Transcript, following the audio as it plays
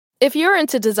If you're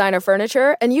into designer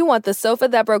furniture and you want the sofa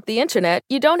that broke the internet,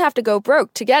 you don't have to go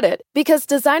broke to get it. Because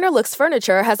Designer Looks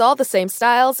Furniture has all the same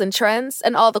styles and trends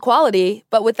and all the quality,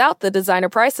 but without the designer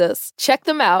prices. Check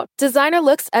them out. Designer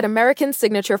Looks at American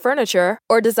Signature Furniture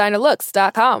or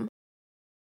designerlooks.com.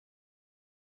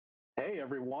 Hey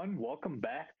everyone, welcome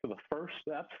back to the first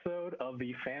episode of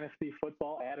the Fantasy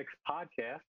Football Addicts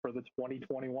podcast for the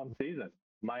 2021 season.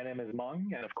 My name is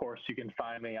Mung, and of course you can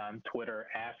find me on Twitter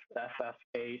at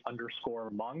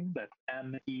FFA_Mung, that's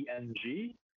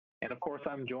MENG. And of course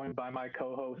I'm joined by my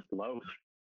co-host, Los.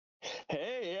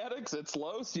 Hey addicts, it's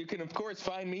Los. You can of course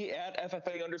find me at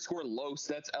FFA_Los,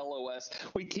 that's LOS.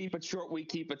 We keep it short, we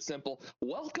keep it simple.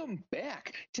 Welcome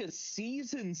back to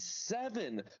season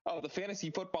 7 of the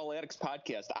Fantasy Football Addicts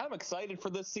podcast. I'm excited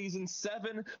for this season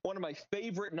 7, one of my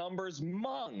favorite numbers.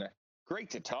 Mung,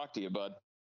 great to talk to you, bud.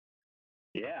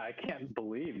 Yeah, I can't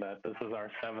believe that this is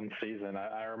our 7th season.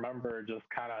 I remember just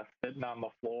kind of sitting on the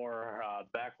floor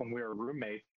back when we were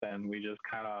roommates, and we just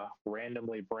kind of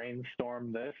randomly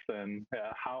brainstormed this, and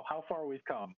how far we've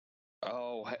come.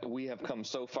 Oh, we have come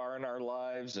so far in our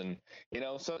lives, and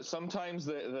so sometimes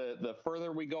the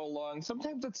further we go along,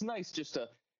 sometimes it's nice just to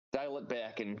dial it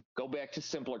back and go back to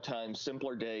simpler times,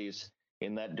 simpler days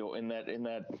in that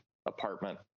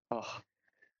apartment. Oh.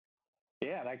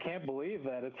 Yeah, and I can't believe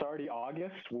that it's already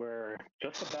August. We're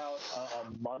just about a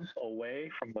month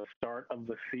away from the start of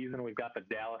the season. We've got the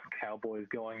Dallas Cowboys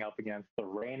going up against the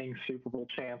reigning Super Bowl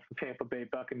champs, the Tampa Bay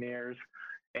Buccaneers.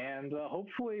 And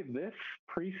hopefully this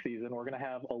preseason, we're going to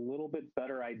have a little bit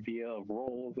better idea of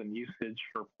roles and usage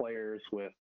for players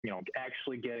with,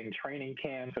 actually getting training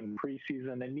camp and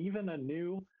preseason and even a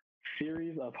new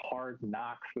series of hard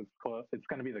knocks. It's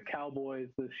going to be the Cowboys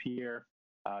this year.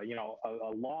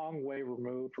 A long way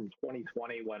removed from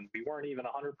 2020 when we weren't even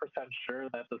 100% sure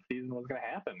that the season was going to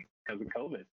happen because of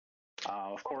COVID.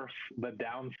 Of course, the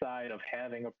downside of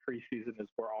having a preseason is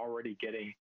we're already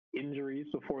getting injuries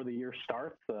before the year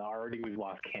starts. Already we've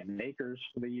lost Cam Akers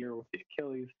for the year with the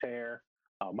Achilles tear.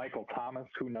 Michael Thomas,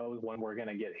 who knows when we're going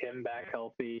to get him back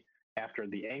healthy after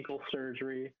the ankle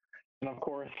surgery. And of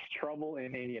course, trouble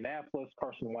in Indianapolis,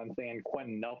 Carson Wentz and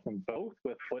Quentin Nelson, both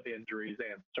with foot injuries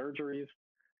and surgeries.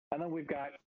 And then we've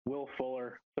got Will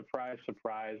Fuller, surprise,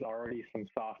 surprise, already some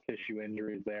soft tissue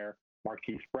injuries there.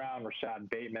 Marquise Brown, Rashad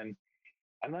Bateman.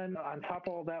 And then on top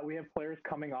of all that, we have players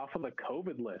coming off of the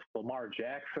COVID list. Lamar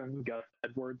Jackson, Gus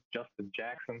Edwards, Justin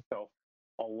Jackson. So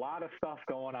a lot of stuff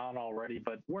going on already,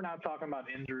 but we're not talking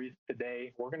about injuries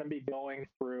today. We're going to be going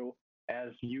through,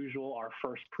 as usual, our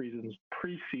first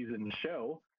preseason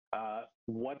show.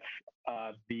 What's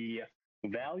the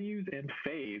values and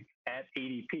fades at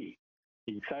ADP?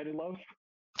 You excited, Los?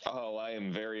 Oh, I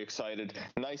am very excited.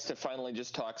 Nice to finally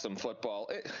just talk some football.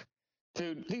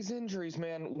 Dude, these injuries,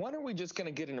 man, when are we just going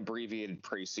to get an abbreviated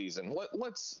preseason?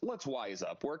 Let's wise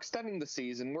up. We're extending the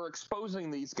season. We're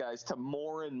exposing these guys to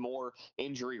more and more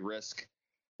injury risk.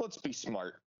 Let's be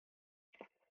smart.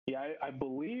 Yeah, I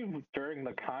believe during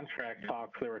the contract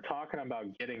talks, they were talking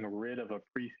about getting rid of a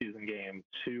preseason game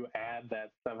to add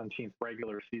that 17th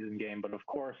regular season game. But of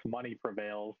course, money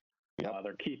prevails. Yep.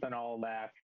 They're keeping all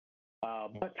that.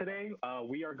 But today,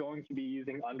 we are going to be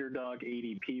using Underdog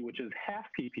ADP, which is half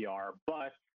PPR,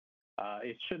 but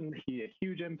it shouldn't be a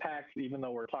huge impact, even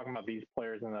though we're talking about these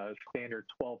players in a standard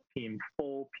 12-team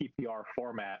full PPR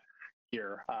format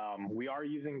here. We are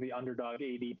using the Underdog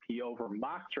ADP over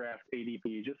mock draft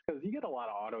ADP just because you get a lot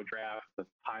of auto drafts, the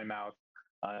timeouts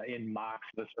in mocks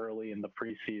this early in the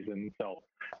preseason. So,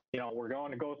 we're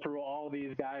going to go through all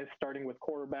these guys, starting with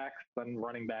quarterbacks, then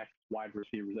running backs, wide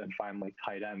receivers, and finally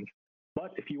tight ends.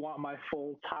 But if you want my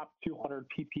full top 200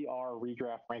 PPR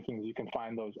redraft rankings, you can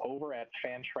find those over at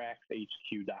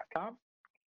fantraxhq.com.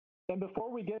 And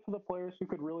before we get to the players who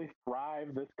could really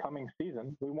thrive this coming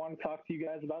season, we want to talk to you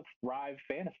guys about Thrive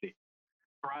Fantasy.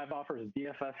 Thrive offers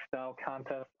DFS-style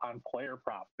contests on player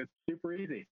props. It's super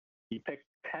easy. You pick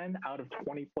 10 out of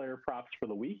 20 player props for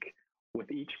the week, with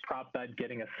each prop bet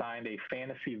getting assigned a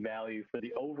fantasy value for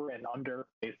the over and under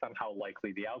based on how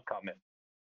likely the outcome is.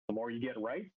 The more you get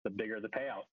right, the bigger the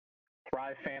payout.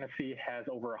 Thrive Fantasy has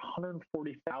over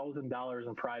 $140,000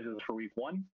 in prizes for week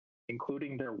 1,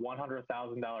 including their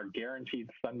 $100,000 guaranteed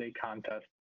Sunday contest,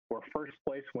 where first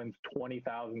place wins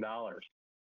 $20,000.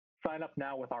 Sign up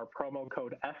now with our promo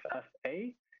code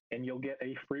FFA, and you'll get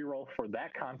a free roll for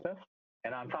that contest.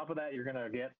 And on top of that, you're going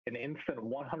to get an instant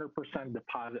 100%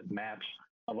 deposit match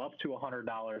of up to $100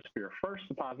 for your first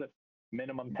deposit,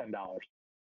 minimum $10.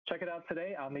 Check it out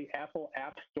today on the Apple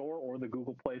App Store or the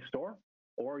Google Play Store,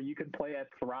 or you can play at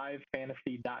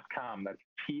thrivefantasy.com. That's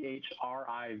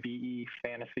THRIVE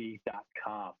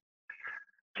fantasy.com.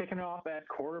 Kicking off at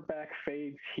quarterback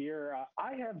fades here,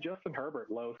 I have Justin Herbert,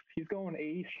 Los. He's going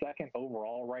 82nd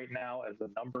overall right now as the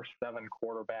number 7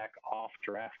 quarterback off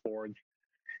draft boards.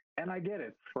 And I get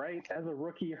it, right? As a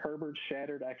rookie, Herbert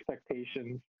shattered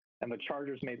expectations, and the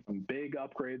Chargers made some big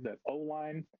upgrades at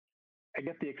O-line. I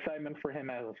get the excitement for him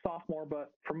as a sophomore,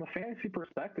 but from a fantasy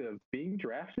perspective, being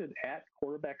drafted at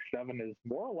quarterback 7 is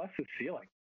more or less his ceiling.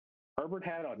 Herbert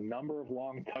had a number of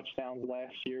long touchdowns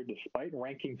last year, despite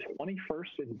ranking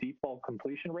 21st in deep ball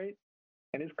completion rate,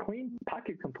 and his clean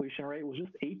pocket completion rate was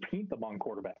just 18th among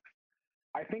quarterbacks.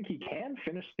 I think he can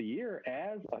finish the year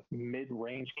as a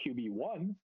mid-range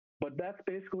QB1, but that's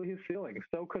basically his ceiling.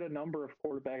 So could a number of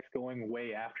quarterbacks going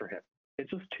way after him. It's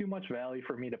just too much value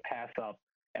for me to pass up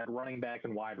at running back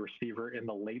and wide receiver in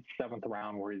the late 7th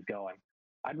round where he's going.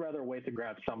 I'd rather wait to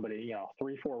grab somebody,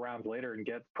 3-4 rounds later and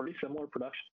get pretty similar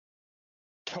production.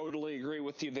 Totally agree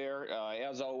with you there.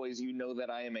 As always, you know that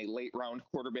I am a late round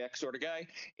quarterback sort of guy.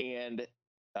 And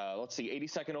let's see,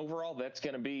 82nd overall, that's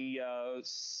going to be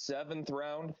 7th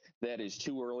round. That is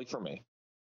too early for me.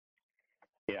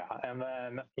 Yeah, and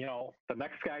then, the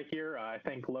next guy here, I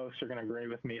think Los, you're going to agree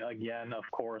with me again. Of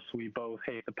course, we both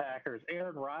hate the Packers.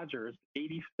 Aaron Rodgers,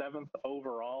 87th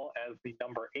overall as the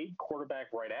number 8 quarterback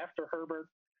right after Herbert.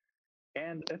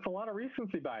 And it's a lot of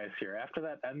recency bias here. After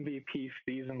that MVP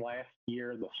season last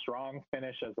year, the strong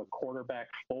finish as a quarterback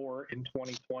 4 in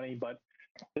 2020, but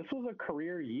this was a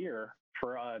career year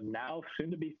for a now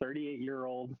soon-to-be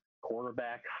 38-year-old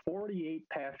quarterback, 48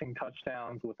 passing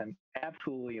touchdowns with an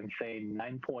absolutely insane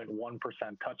 9.1%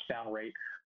 touchdown rate.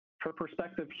 For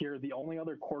perspective here, the only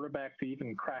other quarterback to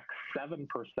even crack 7%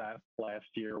 last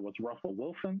year was Russell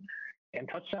Wilson, and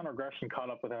touchdown regression caught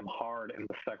up with him hard in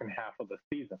the second half of the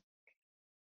season.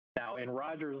 Now, in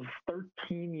Rodgers'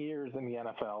 13 years in the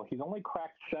NFL, he's only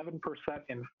cracked 7%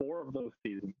 in 4 of those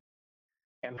seasons.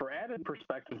 And for added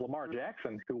perspective, Lamar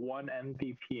Jackson, who won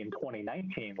MVP in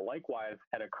 2019, likewise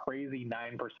had a crazy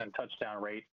 9% touchdown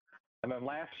rate. And then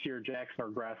last year, Jackson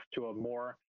regressed to a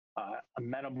more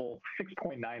amenable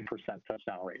 6.9%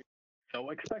 touchdown rate.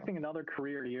 So expecting another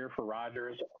career year for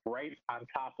Rodgers, right on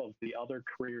top of the other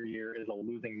career year, is a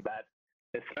losing bet,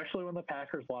 especially when the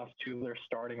Packers lost 2 of their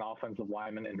starting offensive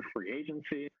linemen in free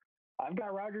agency. I've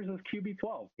got Rodgers as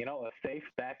QB12, a safe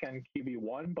back-end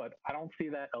QB1, but I don't see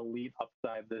that elite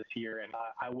upside this year, and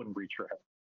I wouldn't reach for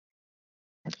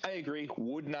him. I agree.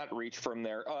 Would not reach from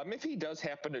there. If he does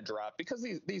happen to drop, because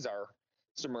these are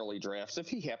some early drafts, if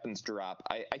he happens to drop,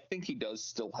 I think he does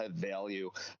still have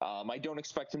value. I don't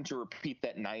expect him to repeat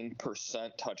that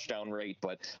 9% touchdown rate,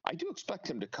 but I do expect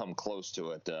him to come close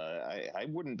to it. I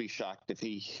wouldn't be shocked if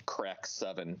he cracks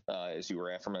 7, as you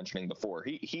were aforementioning before.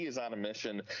 He is on a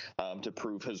mission to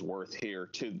prove his worth here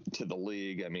to the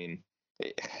league. I mean,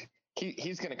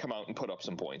 he's going to come out and put up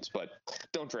some points, but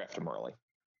don't draft him early.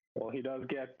 Well, he does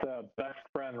get best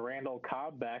friend Randall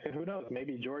Cobb back, and who knows,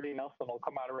 maybe Jordy Nelson will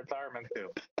come out of retirement too.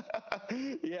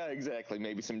 Yeah, exactly.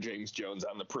 Maybe some James Jones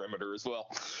on the perimeter as well.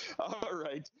 All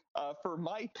right. For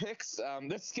my picks,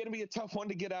 this is going to be a tough one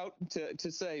to get out to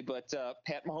say, but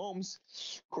Pat Mahomes,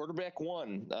 quarterback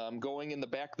 1, going in the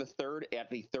back of the 3rd at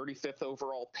the 35th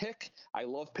overall pick. I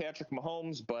love Patrick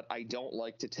Mahomes, but I don't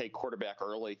like to take quarterback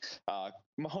early.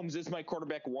 Mahomes is my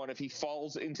quarterback 1. If he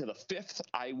falls into the 5th,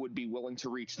 I would be willing to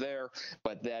reach there,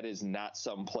 but that is not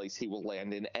some place he will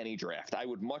land in any draft. I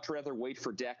would much rather wait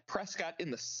for Dak Prescott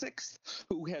in the 6th,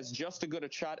 who has just as good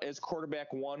a shot as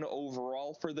quarterback 1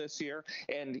 overall for this year,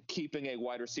 and keeping a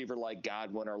wide receiver like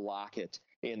Godwin or Lockett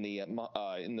in the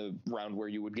round where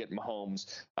you would get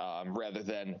Mahomes, rather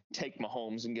than take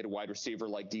Mahomes and get a wide receiver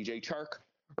like DJ Chark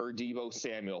or Deebo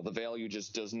Samuel. The value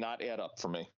just does not add up for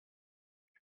me.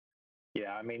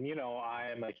 Yeah, I mean,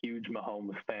 I am a huge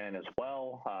Mahomes fan as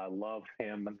well. I love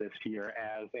him this year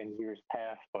as in years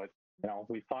past, but,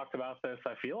 we've talked about this.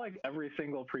 I feel like every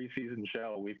single preseason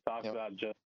show we've talked about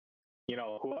just,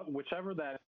 whichever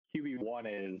that QB1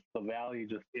 is, the value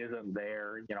just isn't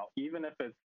there. Even if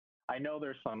it's, I know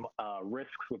there's some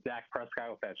risks with Dak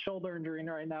Prescott with that shoulder injury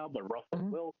right now, but Russell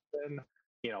Wilson,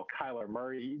 Kyler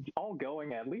Murray, all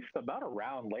going at least about a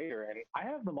round later. And I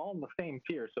have them all in the same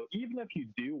tier. So even if you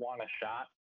do want a shot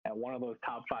at one of those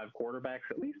top 5 quarterbacks,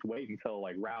 at least wait until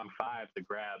like round 5 to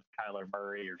grab Kyler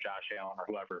Murray or Josh Allen or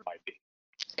whoever it might be.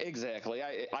 Exactly.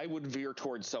 I would veer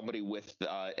towards somebody with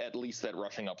at least that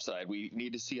rushing upside. We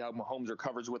need to see how Mahomes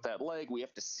recovers with that leg. We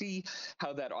have to see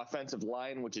how that offensive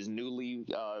line, which is newly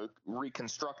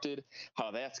reconstructed,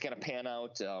 how that's going to pan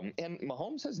out. And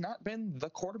Mahomes has not been the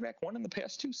quarterback 1 in the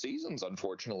past 2 seasons,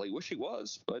 unfortunately. Wish he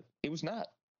was, but he was not.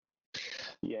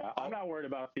 Yeah, I'm not worried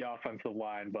about the offensive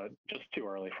line, but just too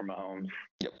early for Mahomes.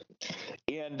 Yep.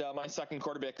 And my second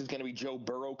quarterback is going to be Joe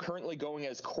Burrow, currently going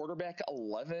as quarterback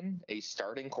 11, a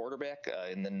starting quarterback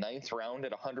in the 9th round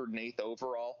at 108th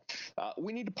overall.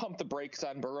 We need to pump the brakes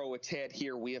on Burrow a tad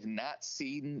here. We have not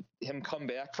seen him come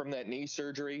back from that knee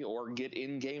surgery or get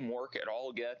in-game work at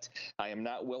all yet. I am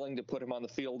not willing to put him on the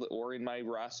field or in my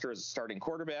roster as a starting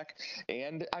quarterback,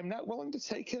 and I'm not willing to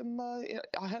take him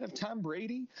ahead of Tom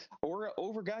Brady or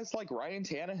over guys like Ryan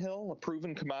Tannehill, a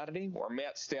proven commodity, or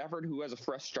Matt Stafford, who has a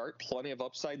fresh start, plenty of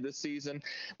upside this season.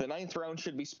 The 9th round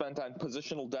should be spent on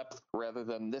positional depth rather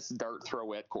than this dart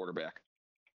throw at quarterback.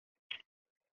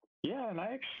 Yeah, and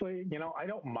I actually, I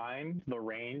don't mind the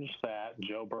range that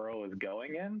Joe Burrow is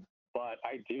going in, but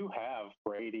I do have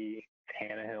Brady,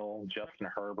 Tannehill, Justin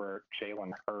Herbert,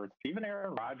 Jalen Hurts, even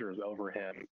Aaron Rodgers over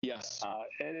him. Yes.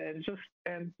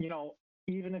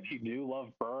 Even if you do love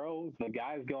Burrow, the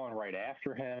guys going right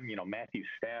after him, Matthew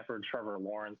Stafford, Trevor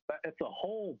Lawrence, it's a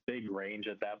whole big range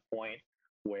at that point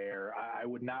where I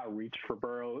would not reach for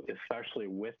Burrow, especially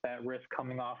with that risk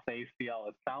coming off the ACL.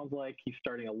 It sounds like he's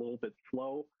starting a little bit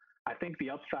slow. I think the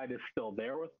upside is still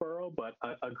there with Burrow, but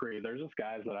I agree. There's just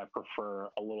guys that I prefer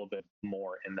a little bit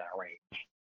more in that range.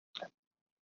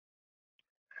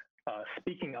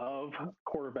 Speaking of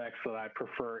quarterbacks that I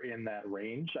prefer in that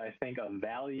range, I think a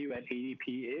value at ADP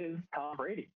is Tom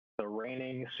Brady, the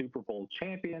reigning Super Bowl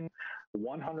champion,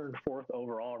 104th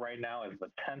overall right now as the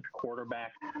 10th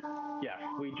quarterback. Yes,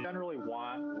 we generally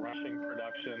want rushing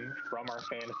production from our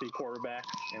fantasy quarterbacks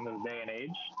in this day and age,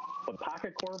 but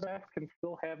pocket quarterbacks can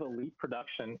still have elite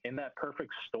production in that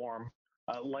perfect storm,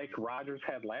 like Rodgers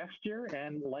had last year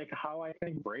and like how I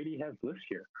think Brady has this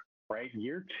year. Right,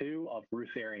 year 2 of Bruce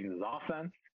Arians'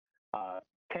 offense.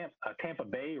 Tampa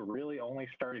Bay really only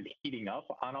started heating up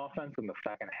on offense in the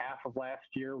second half of last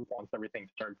year once everything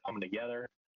started coming together.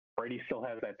 Brady still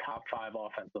has that top 5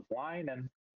 offensive line and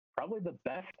probably the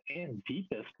best and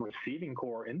deepest receiving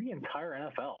core in the entire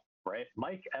NFL, right?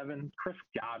 Mike Evans, Chris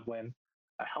Godwin,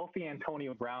 a healthy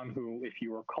Antonio Brown, who, if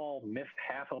you recall, missed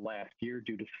half of last year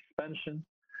due to suspension.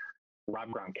 Rob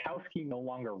Gronkowski, no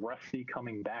longer rusty,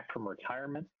 coming back from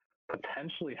retirement.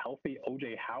 Potentially healthy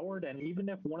O.J. Howard, and even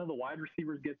if one of the wide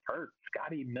receivers gets hurt,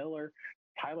 Scotty Miller,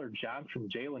 Tyler Johnson,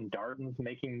 Jalen Darden's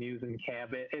making news in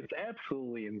camp. It's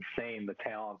absolutely insane the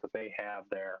talent that they have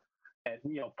there. And,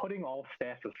 putting all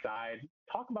stats aside,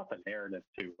 talk about the narrative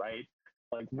too, right?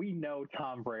 Like, we know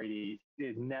Tom Brady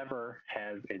never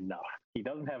has enough. He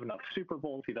doesn't have enough Super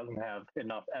Bowls. He doesn't have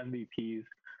enough MVPs.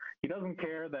 He doesn't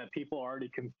care that people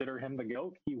already consider him the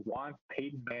GOAT. He wants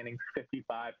Peyton Manning's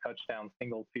 55 touchdown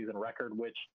single season record,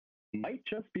 which might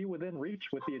just be within reach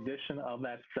with the addition of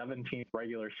that 17th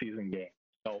regular season game.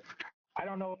 So I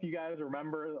don't know if you guys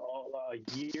remember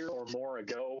a year or more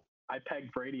ago, I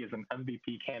pegged Brady as an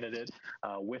MVP candidate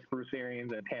with Bruce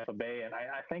Arians and Tampa Bay, and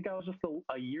I think I was just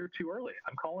a year too early.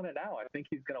 I'm calling it now. I think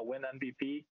he's going to win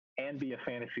MVP and be a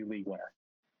fantasy league winner.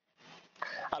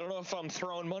 I don't know if I'm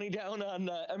throwing money down on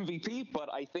MVP,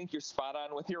 but I think you're spot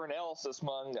on with your analysis,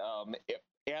 Mung.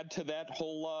 Add to that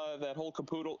whole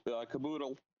caboodle.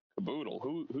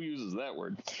 Who uses that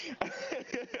word?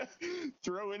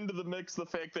 Throw into the mix the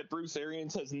fact that Bruce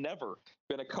Arians has never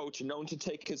been a coach known to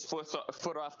take his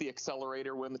foot off the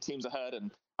accelerator when the team's ahead, and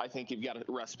I think you've got a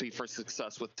recipe for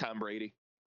success with Tom Brady.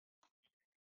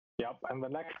 Yep, and the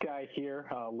next guy here,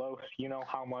 Los, you know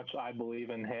how much I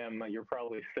believe in him. You're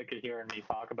probably sick of hearing me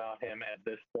talk about him at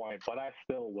this point, but I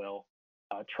still will.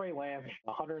 Trey Lance,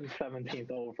 117th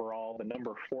overall, the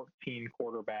number 14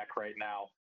 quarterback right now,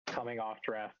 coming off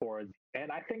draft boards.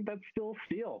 And I think that's still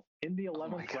steal in the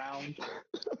 11th round.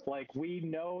 Like, we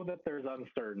know that there's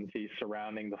uncertainty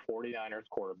surrounding the 49ers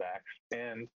quarterbacks,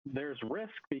 and there's risk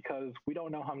because we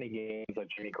don't know how many games that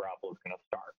Jimmy Garoppolo is going to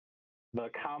start. The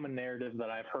common narrative that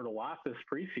I've heard a lot this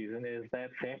preseason is that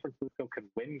San Francisco could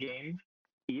win games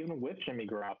even with Jimmy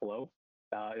Garoppolo,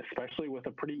 especially with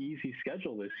a pretty easy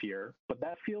schedule this year. But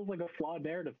that feels like a flawed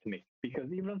narrative to me because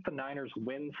even if the Niners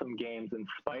win some games in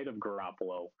spite of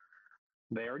Garoppolo,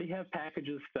 they already have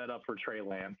packages set up for Trey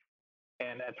Lance.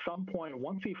 And at some point,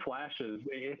 once he flashes,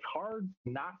 it's hard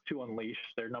not to unleash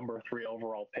their number 3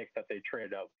 overall pick that they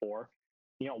traded up for.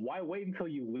 Why wait until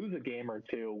you lose a game or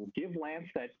two? Give Lance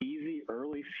that easy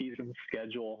early season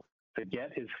schedule to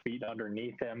get his feet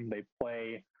underneath him. They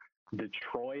play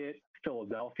Detroit,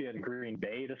 Philadelphia, and Green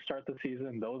Bay to start the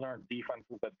season. Those aren't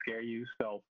defenses that scare you.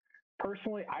 So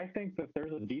personally, I think that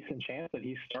there's a decent chance that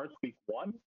he starts week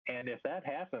 1. And if that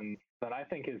happens, then I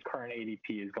think his current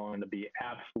ADP is going to be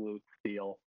absolute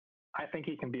steal. I think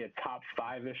he can be a top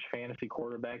 5-ish fantasy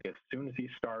quarterback as soon as he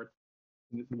starts.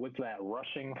 with that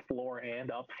rushing floor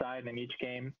and upside in each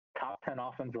game, top 10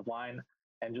 offensive line,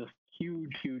 and just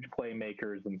huge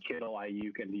playmakers in Kittle,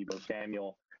 Ayuk, and Deebo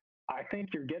Samuel. I think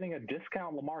you're getting a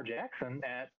discount Lamar Jackson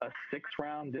at a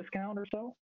 6th-round discount or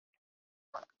so.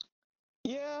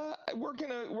 Yeah, we're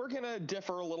gonna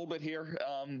differ a little bit here.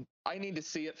 I need to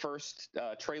see it first.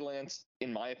 Trey Lance,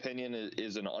 in my opinion,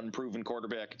 is an unproven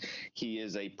quarterback. He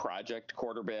is a project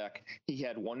quarterback. He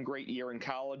had one great year in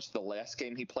college. The last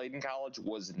game he played in college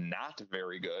was not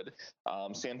very good.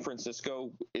 San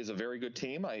Francisco is a very good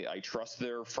team. I trust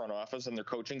their front office and their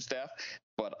coaching staff,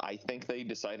 but I think they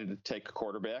decided to take a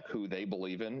quarterback who they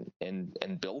believe in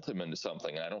and build him into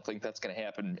something. And I don't think that's going to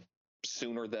happen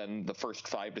sooner than the first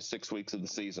 5 to 6 weeks of the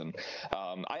season.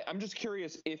 I'm just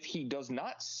curious, if he does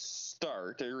not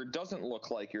start, or it doesn't look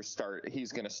like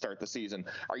he's going to start the season,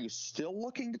 are you still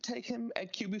looking to take him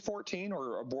at QB 14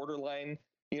 or a borderline,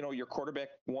 your quarterback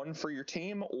 1 for your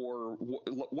team, or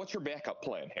what's your backup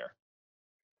plan here?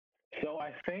 So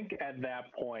I think at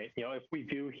that point, if we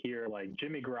do hear like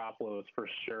Jimmy Garoppolo is for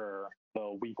sure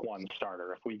the week 1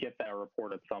 starter, if we get that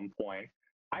report at some point,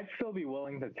 I'd still be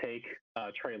willing to take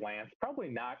Trey Lance, probably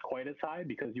not quite as high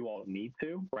because you won't need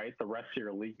to, right? The rest of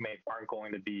your league mates aren't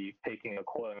going to be taking a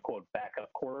quote-unquote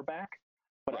backup quarterback.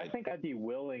 But right. I think I'd be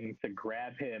willing to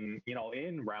grab him,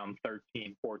 in round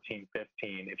 13, 14, 15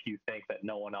 if you think that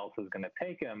no one else is going to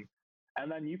take him. And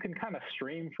then you can kind of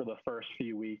stream for the first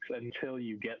few weeks until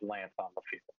you get Lance on the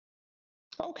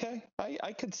field. Okay,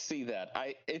 I could see that.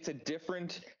 It's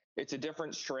a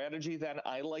different strategy than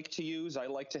I like to use. I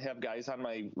like to have guys on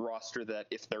my roster that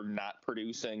if they're not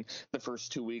producing the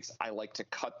first 2 weeks, I like to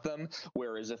cut them.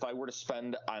 Whereas if I were to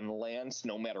spend on Lance,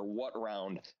 no matter what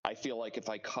round, I feel like if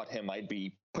I cut him, I'd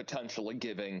be potentially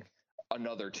giving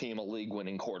another team a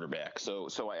league-winning quarterback. So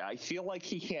I feel like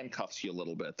he handcuffs you a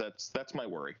little bit. That's my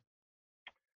worry.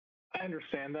 I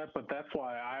understand that, but that's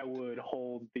why I would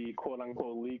hold the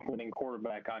quote-unquote league-winning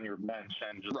quarterback on your bench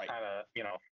and just kind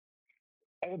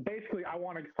of, basically, I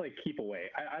want to play keep away.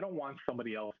 I don't want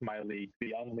somebody else in my league to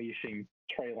be unleashing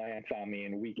Trey Lance on me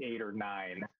in week 8 or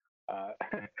 9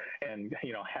 and,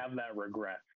 have that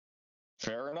regret.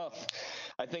 Fair enough.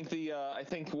 I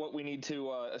think what we need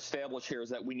to establish here is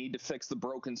that we need to fix the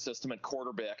broken system at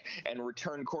quarterback and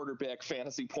return quarterback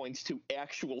fantasy points to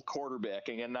actual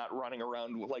quarterbacking and not running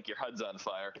around like your head's on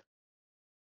fire.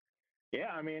 Yeah,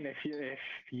 I mean, if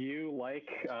you like,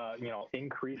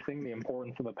 increasing the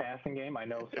importance of the passing game, I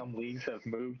know some leagues have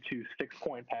moved to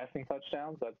 6-point passing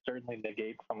touchdowns. That certainly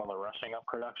negates some of the rushing up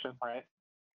production, right?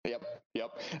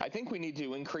 Yep. I think we need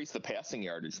to increase the passing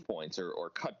yardage points or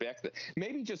cut back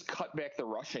maybe just cut back the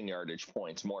rushing yardage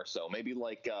points more so. Maybe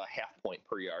like half point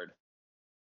per yard.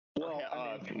 Well,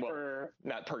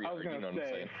 not per yard. I was going to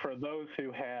say, for those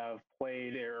who have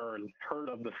played or heard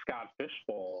of the Scott Fish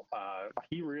Bowl,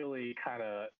 he really kind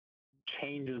of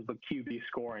changes the QB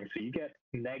scoring. So you get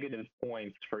negative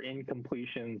points for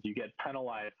incompletions. You get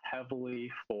penalized heavily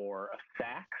for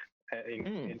sacks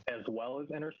as well as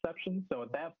interceptions. So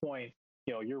at that point,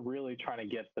 you're really trying to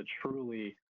get the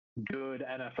truly good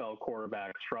NFL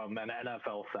quarterbacks from an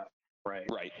NFL set, right?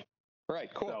 Right.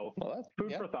 Cool. So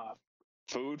food for thought.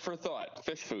 Food for thought.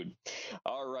 Fish food.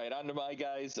 All right, on to my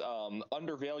guys.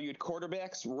 Undervalued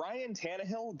quarterbacks. Ryan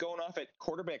Tannehill going off at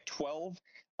quarterback 12,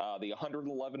 the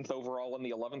 111th overall in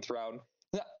the 11th round.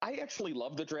 I actually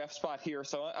love the draft spot here,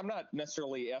 so I'm not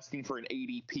necessarily asking for an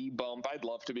ADP bump. I'd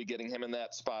love to be getting him in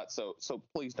that spot, so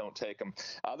please don't take him.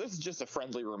 This is just a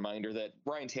friendly reminder that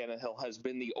Ryan Tannehill has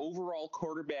been the overall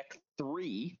quarterback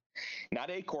 3, not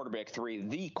a quarterback 3,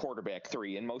 the quarterback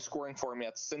 3 in most scoring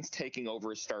formats since taking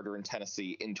over as starter in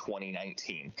Tennessee in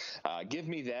 2019. Give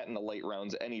me that in the late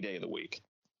rounds any day of the week.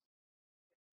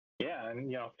 Yeah, and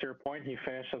to your point, he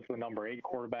finished as the number 8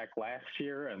 quarterback last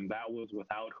year, and that was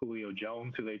without Julio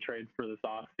Jones, who they traded for this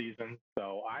offseason.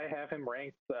 So I have him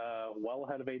ranked well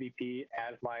ahead of ADP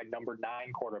as my number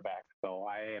 9 quarterback. So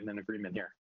I am in agreement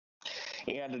here.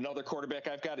 And another quarterback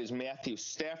I've got is Matthew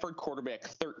Stafford, quarterback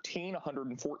 13,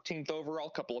 114th overall,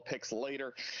 a couple of picks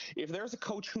later. If there's a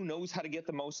coach who knows how to get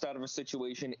the most out of a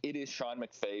situation, it is Sean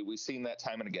McVay. We've seen that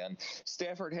time and again.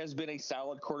 Stafford has been a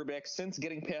solid quarterback since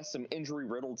getting past some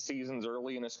injury-riddled seasons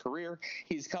early in his career.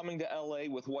 He's coming to L.A.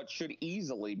 with what should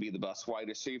easily be the best wide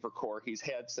receiver core he's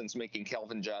had since making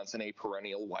Calvin Johnson a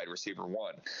perennial wide receiver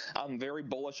 1. I'm very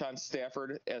bullish on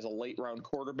Stafford as a late-round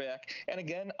quarterback. And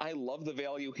again, I love the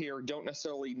value here. Don't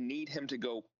necessarily need him to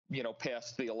go,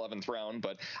 past the 11th round,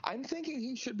 but I'm thinking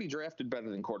he should be drafted better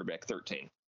than quarterback 13.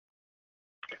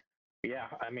 Yeah,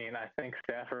 I mean, I think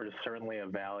Stafford is certainly a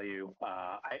value.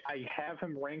 I have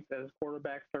him ranked as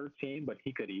quarterback 13, but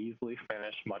he could easily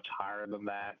finish much higher than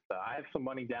that. I have some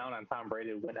money down on Tom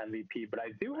Brady to win MVP, but I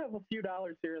do have a few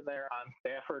dollars here and there on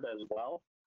Stafford as well.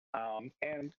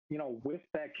 And, with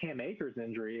that Cam Akers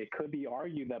injury, it could be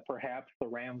argued that perhaps the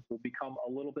Rams will become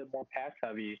a little bit more pass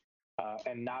heavy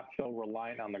and not so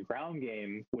reliant on the ground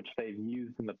game, which they've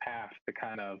used in the past to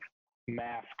kind of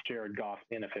mask Jared Goff's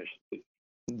inefficiency.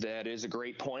 That is a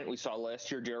great point. We saw last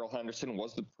year Darrell Henderson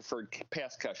was the preferred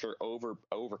pass catcher over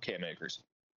Cam Akers.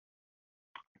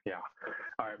 Yeah.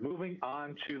 All right. Moving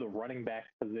on to the running back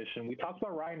position. We talked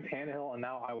about Ryan Tannehill, and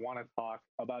now I want to talk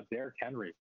about Derrick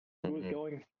Henry, who is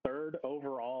going third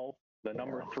overall, the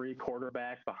number 3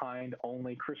 quarterback behind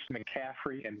only Christian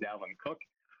McCaffrey and Dalvin Cook.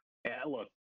 And look,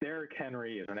 Derrick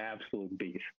Henry is an absolute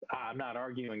beast. I'm not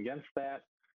arguing against that.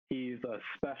 He's a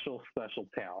special, special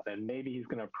talent, and maybe he's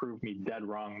going to prove me dead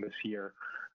wrong this year.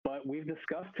 But we've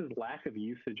discussed his lack of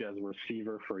usage as a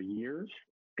receiver for years.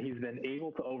 He's been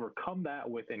able to overcome that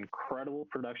with incredible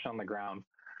production on the ground.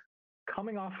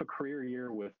 Coming off a career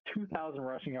year with 2,000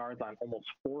 rushing yards on almost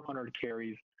 400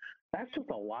 carries, that's just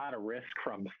a lot of risk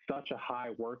from such a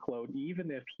high workload,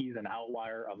 even if he's an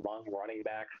outlier among running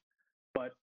backs.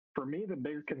 But for me, the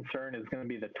bigger concern is going to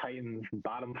be the Titans'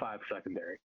 bottom 5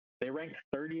 secondary. They ranked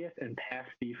 30th in pass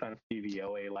defense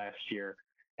DVOA last year,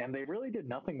 and they really did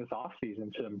nothing this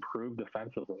offseason to improve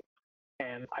defensively.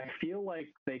 And I feel like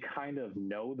they kind of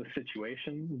know the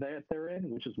situation that they're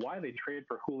in, which is why they traded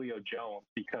for Julio Jones,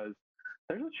 because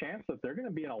there's a chance that they're going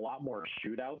to be in a lot more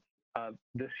shootouts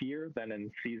this year than in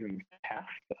seasons past,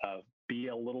 be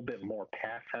a little bit more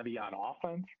pass heavy on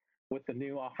offense with the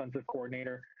new offensive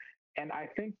coordinator. And I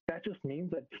think that just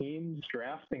means that teams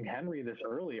drafting Henry this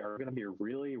early are going to be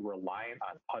really reliant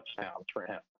on touchdowns for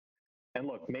him. And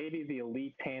look, maybe the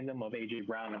elite tandem of A.J.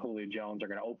 Brown and Julio Jones are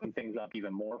going to open things up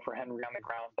even more for Henry on the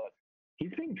ground, but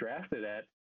he's being drafted at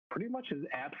pretty much his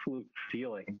absolute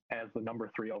ceiling as the number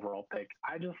 3 overall pick.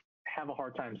 I just have a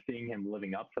hard time seeing him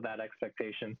living up to that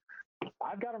expectation.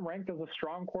 I've got him ranked as a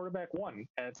strong running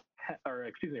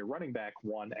back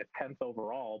 1 at 10th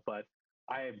overall, but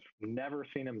I've never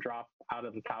seen him drop out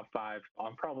of the top 5.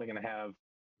 I'm probably going to have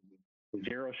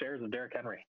 0 shares of Derrick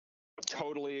Henry.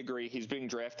 Totally agree. He's being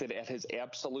drafted at his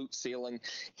absolute ceiling.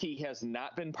 He has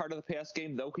not been part of the pass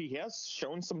game, though he has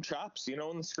shown some chops,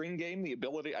 in the screen game, the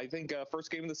ability. I think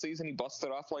first game of the season, he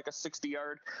busted off like a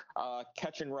 60-yard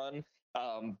catch and run.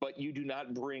 But you do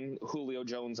not bring Julio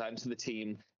Jones onto the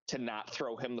team to not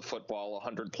throw him the football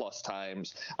 100 plus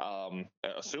times,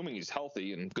 assuming he's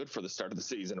healthy and good for the start of the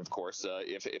season. Of course,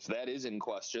 if that is in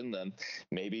question, then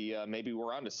maybe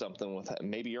we're onto something with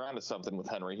you're onto something with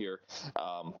Henry here.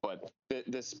 But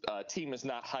this team is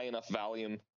not high enough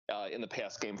volume in the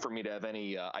pass game for me to have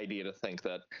any idea to think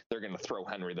that they're going to throw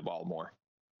Henry the ball more.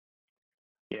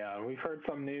 Yeah, we've heard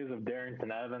some news of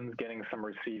Darrington Evans getting some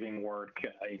receiving work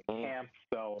in camp.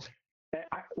 So,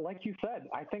 like you said,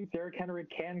 I think Derrick Henry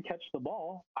can catch the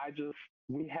ball.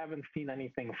 We haven't seen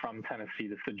anything from Tennessee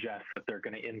to suggest that they're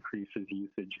going to increase his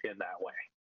usage in that way.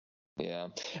 Yeah.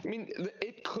 I mean,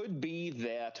 it could be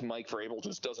that Mike Vrabel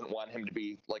just doesn't want him to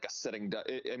be like a sitting duck.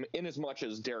 In as much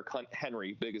as Derrick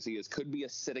Henry, big as he is, could be a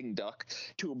sitting duck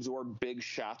to absorb big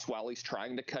shots while he's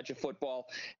trying to catch a football.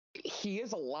 He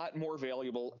is a lot more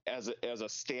valuable as a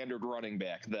standard running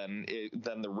back than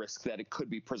the risk that it could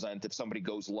be present if somebody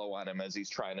goes low on him as he's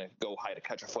trying to go high to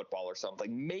catch a football or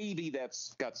something. Maybe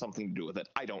that's got something to do with it.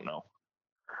 I don't know.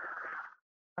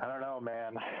 I don't know,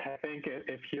 man. I think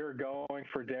if you're going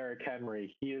for Derrick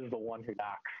Henry, he is the one who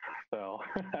knocks. So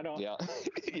I don't. Yeah,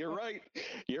 you're right.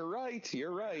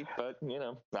 But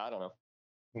I don't know.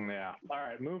 Yeah. All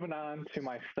right. Moving on to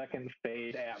my second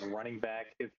fade at running back.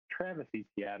 It's Travis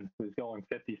Etienne, who's going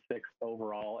 56th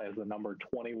overall as the number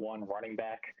 21 running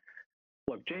back.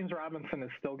 Look, James Robinson is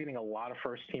still getting a lot of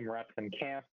first-team reps in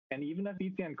camp, and even if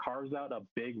Etienne carves out a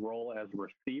big role as a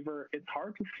receiver, it's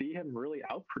hard to see him really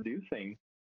outproducing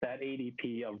that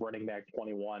ADP of running back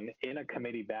 21 in a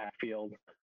committee backfield.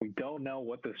 We don't know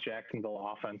what this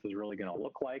Jacksonville offense is really going to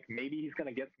look like. Maybe he's going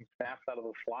to get some snaps out of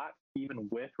the slot, even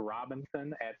with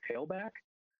Robinson at tailback.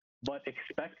 But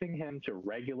expecting him to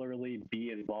regularly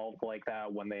be involved like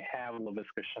that when they have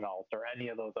Laviska Shenault or any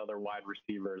of those other wide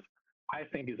receivers, I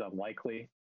think is unlikely.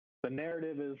 The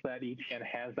narrative is that Etienne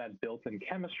has that built-in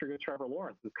chemistry with Trevor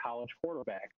Lawrence, his college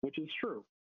quarterback, which is true.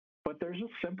 But there's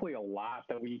just simply a lot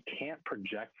that we can't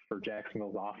project for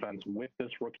Jacksonville's offense with this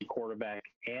rookie quarterback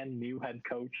and new head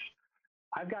coach.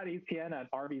 I've got Etienne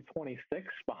at RB26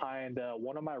 behind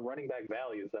one of my running back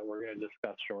values that we're going to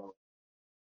discuss shortly.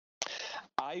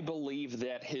 I believe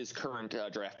that his current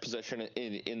draft position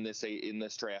in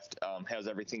this draft has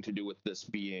everything to do with this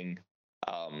being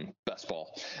best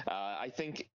ball. I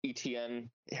think ETN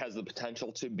has the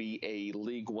potential to be a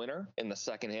league winner in the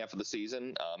second half of the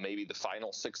season, maybe the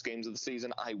final 6 games of the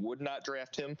season. I would not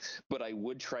draft him, but I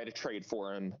would try to trade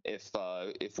for him if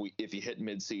you hit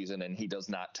midseason and he does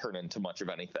not turn into much of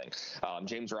anything.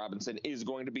 James Robinson is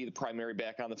going to be the primary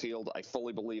back on the field. I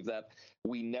fully believe that.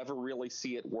 We never really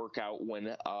see it work out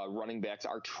when running backs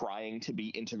are trying to be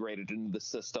integrated into the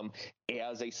system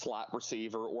as a slot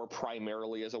receiver or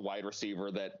primarily as a wide receiver.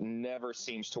 That never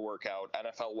seems to work out.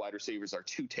 NFL wide receivers are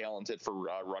too talented for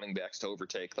running backs to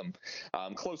overtake them.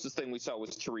 Closest thing we saw was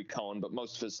Tariq Cohen, but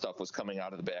most of his stuff was coming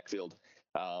out of the backfield.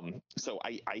 So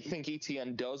I think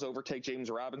ETN does overtake James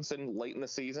Robinson late in the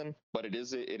season, but it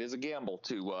is a gamble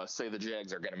to say the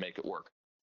Jags are going to make it work.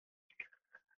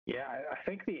 Yeah, I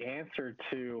think the answer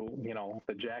to,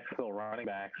 the Jacksonville running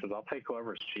backs is I'll take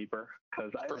whoever's cheaper,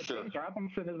 because James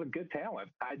Robinson is a good talent.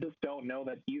 I just don't know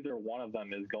that either one of them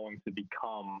is going to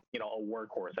become, a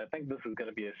workhorse. I think this is going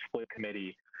to be a split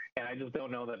committee, and I just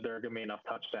don't know that there are going to be enough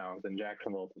touchdowns in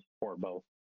Jacksonville to support both.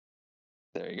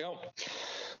 There you go.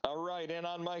 All right, and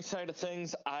on my side of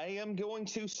things, I am going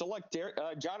to select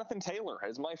Jonathan Taylor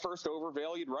as my first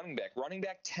overvalued running back. Running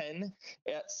back 10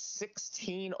 at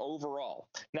 16 overall.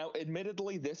 Now,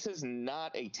 admittedly, this is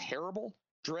not a terrible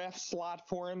draft slot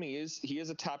for him. He is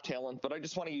a top talent, but I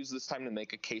just want to use this time to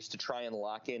make a case to try and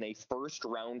lock in a first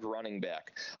round running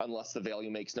back, unless the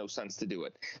value makes no sense to do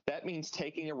it. That means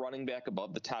taking a running back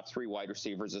above the top 3 wide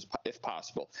receivers if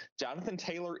possible. Jonathan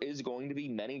Taylor is going to be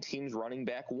many teams' running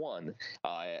back 1,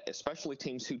 especially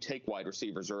teams who take wide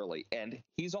receivers early, and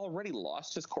he's already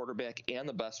lost his quarterback and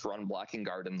the best run blocking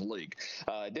guard in the league.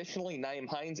 Additionally, Nyheim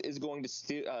Hines is going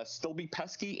to still be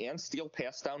pesky and steal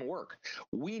pass down work.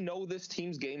 We know this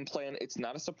team's game plan. It's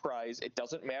not a surprise. It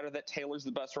doesn't matter that Taylor's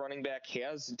the best running back,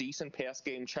 has decent pass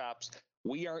game chops.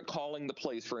 We aren't calling the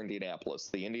plays for Indianapolis.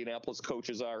 The Indianapolis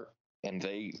coaches are, and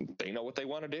they know what they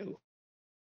want to do.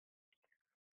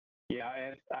 Yeah,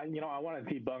 and I want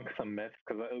to debunk some myths,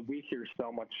 because we hear so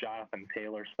much Jonathan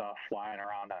Taylor stuff flying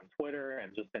around on Twitter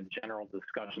and just in general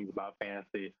discussions about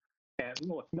fantasy. And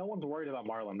look, no one's worried about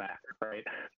Marlon Mack, right?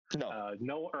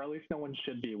 No, or at least no one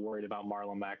should be worried about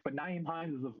Marlon Mack. But Nyheim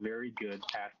Hines is a very good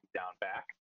passing down back.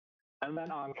 And then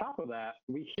on top of that,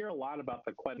 we hear a lot about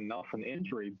the Quentin Nelson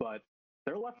injury, but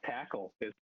their left tackle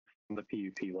is on the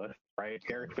PUP list, right?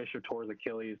 Eric Fisher tore his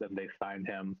Achilles and they signed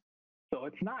him. So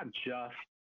it's not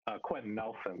just Quentin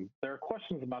Nelson. There are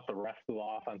questions about the rest of the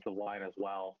offensive line as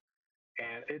well.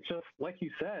 And it's just, like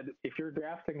you said, if you're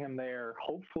drafting him there,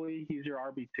 hopefully he's your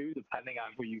RB2, depending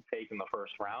on who you take in the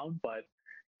first round. But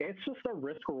it's just a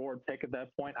risk-reward pick at that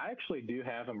point. I actually do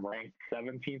have him ranked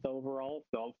 17th overall,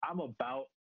 so I'm about,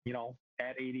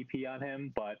 at ADP on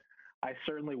him. But I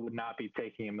certainly would not be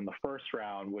taking him in the first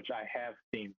round, which I have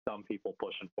seen some people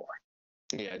pushing for.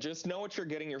 Yeah, just know what you're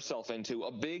getting yourself into.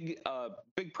 A big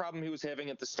problem he was having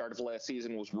at the start of last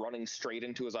season was running straight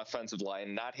into his offensive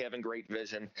line, not having great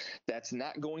vision. That's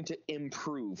not going to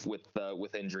improve with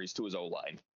injuries to his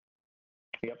O-line.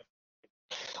 Yep.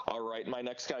 All right, my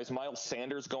next guy is Miles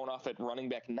Sanders, going off at running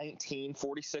back 19,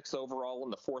 46 overall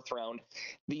in the 4th round.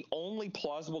 The only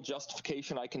plausible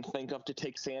justification I can think of to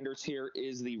take Sanders here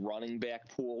is the running back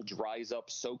pool dries up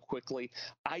so quickly.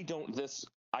 I don't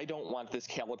want this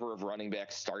caliber of running back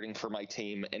starting for my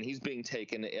team, and he's being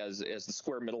taken as the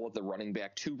square middle of the running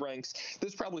back 2 ranks.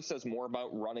 This probably says more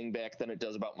about running back than it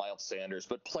does about Miles Sanders,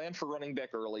 but plan for running back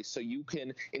early so you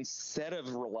can, instead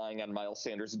of relying on Miles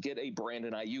Sanders, get a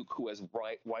Brandon Ayuk who has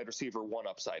wide receiver 1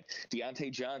 upside,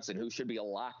 Deontay Johnson who should be a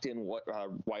locked-in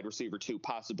wide receiver 2,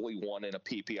 possibly 1 in a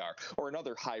PPR, or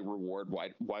another high-reward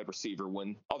wide receiver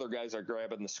when other guys are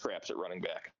grabbing the scraps at running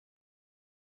back.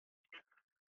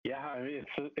 Yeah, I mean,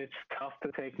 it's tough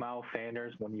to take Miles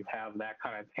Sanders when you have that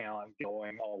kind of talent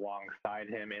going alongside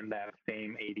him in that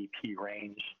same ADP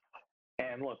range.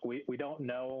 And look, we don't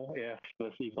know if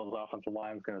this Eagles offensive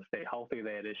line is going to stay healthy.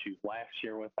 They had issues last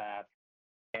year with that.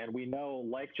 And we know,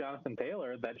 like Jonathan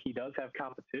Taylor, that he does have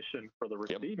competition for the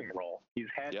receiving role. He's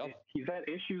had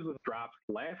issues with drops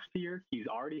last year. He's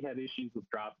already had issues with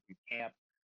drops in camp.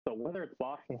 So whether it's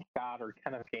Boston Scott or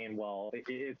Kenneth Gainwell,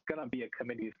 it's going to be a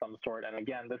committee of some sort. And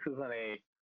again, this isn't a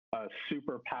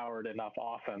super powered enough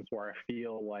offense where I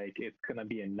feel like it's going to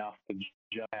be enough to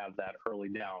just have that early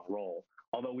down role.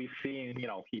 Although we've seen,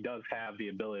 he does have the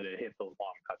ability to hit those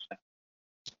long touchdowns.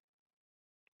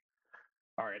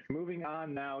 All right, moving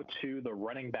on now to the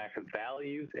running back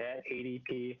values at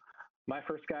ADP. My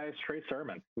first guy is Trey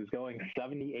Sermon, who's going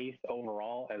 78th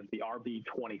overall as the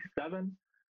RB27.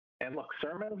 And look,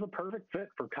 Sermon is a perfect fit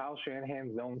for Kyle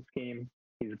Shanahan's zone scheme.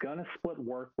 He's going to split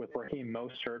work with Raheem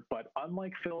Mostert, but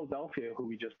unlike Philadelphia, who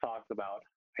we just talked about,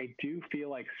 I do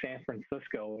feel like San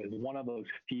Francisco is one of those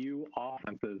few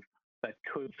offenses that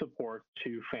could support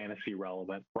two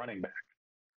fantasy-relevant running backs.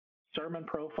 Sermon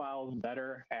profiles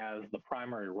better as the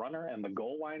primary runner and the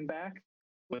goal line back,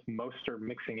 with Mostert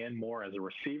mixing in more as a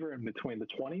receiver in between the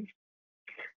 20s.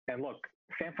 And look,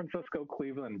 San Francisco,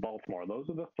 Cleveland, and Baltimore, those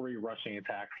are the three rushing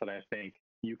attacks that I think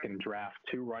you can draft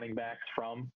two running backs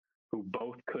from who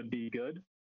both could be good.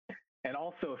 And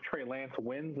also, if Trey Lance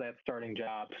wins that starting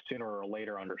job sooner or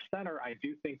later under center, I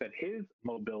do think that his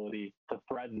mobility to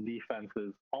threaten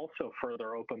defenses also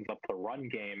further opens up the run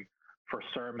game for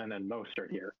Sermon and Mostert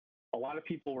here. A lot of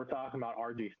people were talking about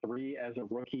RG3 as a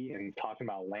rookie and talking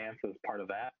about Lance as part of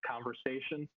that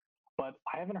conversation. But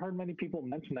I haven't heard many people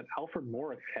mention that Alfred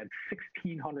Morris had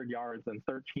 1,600 yards and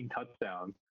 13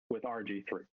 touchdowns with RG3.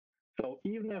 So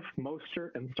even if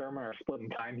Mostert and Sermon are splitting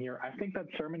time here, I think that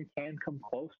Sermon can come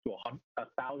close to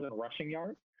 1,000 rushing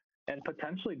yards and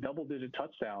potentially double-digit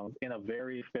touchdowns in a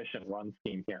very efficient run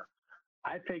scheme here.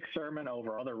 I'd take Sermon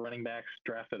over other running backs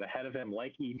drafted ahead of him,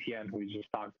 like Etienne, who we just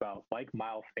talked about, like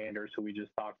Miles Sanders, who we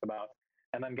just talked about,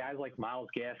 and then guys like Myles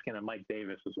Gaskin and Mike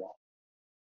Davis as well.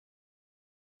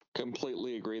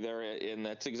 Completely agree there, and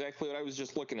that's exactly what I was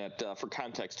just looking at for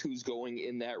context. Who's going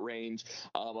in that range?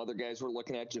 Other guys we're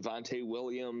looking at: Javonte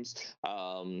Williams.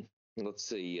 Let's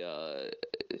see,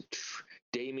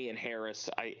 Damian Harris.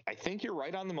 I think you're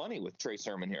right on the money with Trey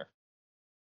Sermon here.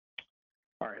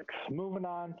 All right, moving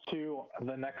on to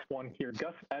the next one here.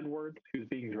 Gus Edwards, who's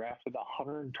being drafted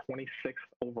 126th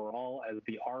overall as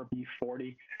the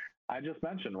RB40. I just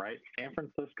mentioned, right? San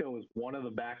Francisco is one of the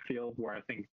backfields where I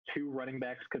think two running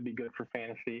backs could be good for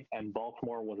fantasy, and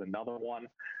Baltimore was another one.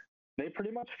 They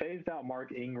pretty much phased out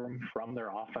Mark Ingram from their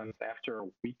offense after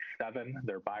week 7,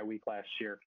 their bye week last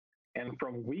year. And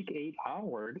from week 8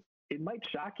 onward, it might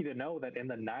shock you to know that in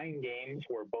the 9 games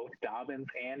where both Dobbins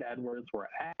and Edwards were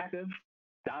active,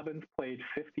 Dobbins played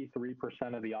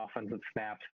 53% of the offensive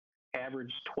snaps,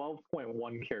 averaged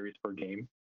 12.1 carries per game.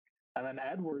 And then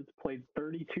Edwards played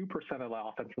 32% of the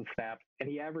offensive snaps, and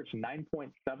he averaged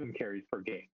 9.7 carries per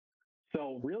game.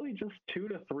 So really just 2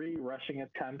 to 3 rushing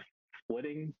attempts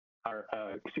being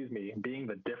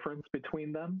the difference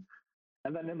between them.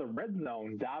 And then in the red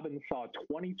zone, Dobbins saw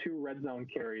 22 red zone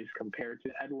carries compared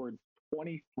to Edwards'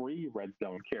 23 red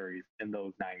zone carries in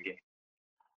those 9 games.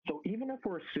 So even if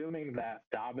we're assuming that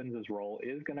Dobbins' role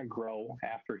is going to grow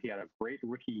after he had a great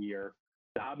rookie year,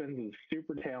 Dobbins is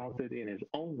super talented in his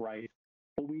own right,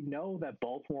 but we know that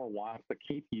Baltimore wants to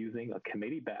keep using a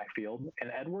committee backfield,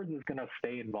 and Edwards is going to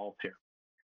stay involved here.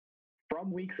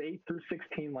 From weeks 8 through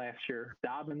 16 last year,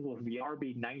 Dobbins was the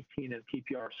RB19 in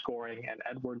PPR scoring, and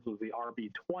Edwards was the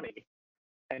RB20.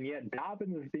 And yet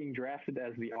Dobbins is being drafted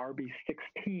as the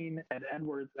RB16 and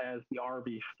Edwards as the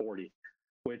RB40,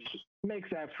 which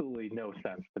makes absolutely no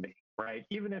sense to me, right?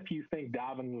 Even if you think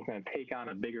Dobbins is going to take on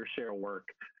a bigger share of work,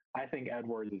 I think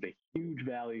Edwards is a huge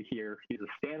value here. He's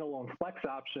a standalone flex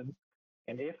option.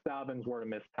 And if Dobbins were to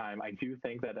miss time, I do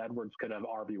think that Edwards could have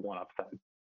RB1 upside.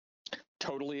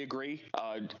 Totally agree.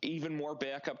 Even more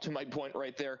backup to my point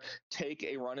right there. Take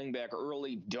a running back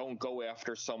early. Don't go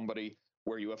after somebody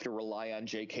where you have to rely on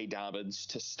J.K. Dobbins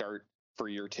to start for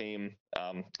your team.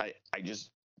 I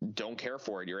just don't care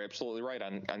for it. You're absolutely right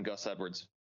on Gus Edwards.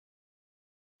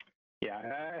 Yeah,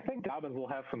 I think Dobbins will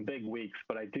have some big weeks,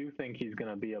 but I do think he's going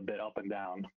to be a bit up and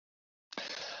down.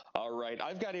 All right,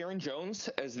 I've got Aaron Jones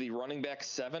as the running back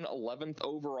 11th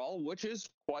overall, which is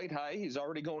quite high. He's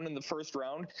already going in the first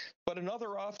round, but another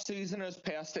offseason has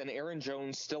passed, and Aaron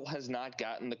Jones still has not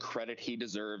gotten the credit he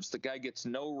deserves. The guy gets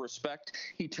no respect.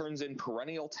 He turns in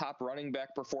perennial top running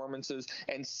back performances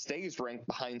and stays ranked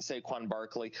behind Saquon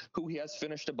Barkley, who he has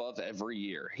finished above every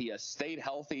year. He has stayed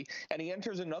healthy, and he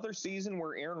enters another season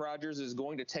where Aaron Rodgers is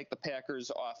going to take the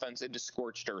Packers offense into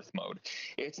scorched earth mode.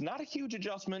 It's not a huge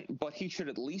adjustment, but he should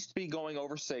at least be going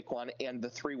over Saquon and the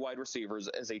 3 wide receivers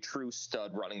as a true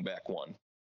stud running back 1.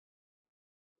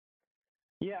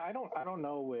 Yeah, I don't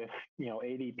know if,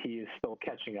 ADP is still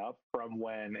catching up from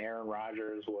when Aaron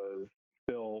Rodgers was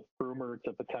still rumored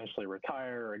to potentially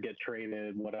retire or get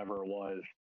traded, whatever it was.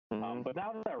 Mm-hmm. But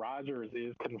now that Rodgers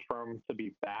is confirmed to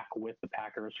be back with the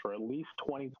Packers for at least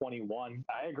 2021,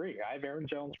 I agree. I have Aaron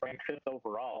Jones ranked 5th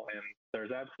overall, and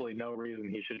there's absolutely no reason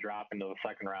he should drop into the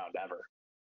second round ever.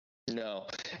 No,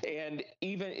 and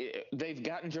even they've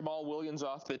gotten Jamal Williams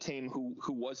off the team who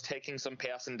was taking some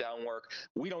passing down work.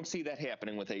 We don't see that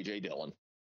happening with A.J. Dillon.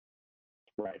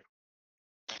 Right.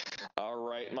 All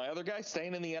right, my other guy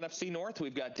staying in the NFC North,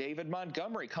 we've got David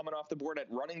Montgomery coming off the board at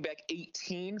running back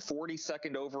 18,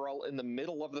 42nd overall in the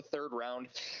middle of the third round.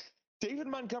 David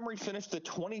Montgomery finished the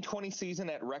 2020 season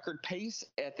at record pace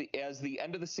as the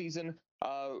end of the season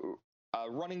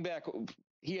running back.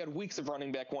 He had weeks of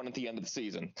running back one at the end of the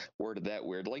season. Worded that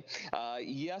weirdly.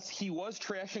 Yes, he was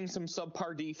trashing some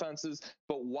subpar defenses,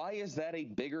 but why is that a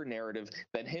bigger narrative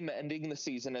than him ending the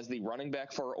season as the running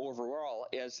back for overall,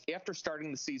 as after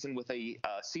starting the season with a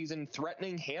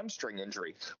season-threatening hamstring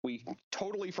injury? We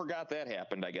totally forgot that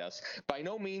happened, I guess. By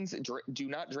no means do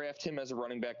not draft him as a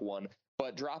running back one,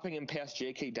 but dropping him past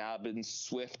J.K. Dobbins,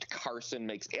 Swift, Carson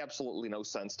makes absolutely no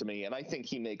sense to me, and I think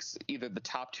he makes either the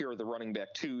top tier of the running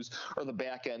back twos or the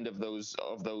back end of those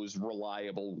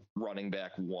reliable running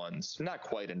back ones. Not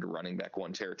quite into running back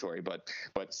one territory, but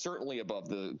certainly above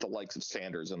the likes of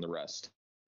Sanders and the rest.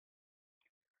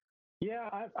 Yeah,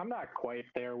 I'm not quite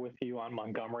there with you on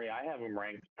Montgomery. I have him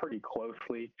ranked pretty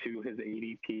closely to his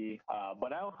ADP,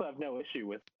 but I also have no issue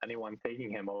with anyone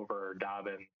taking him over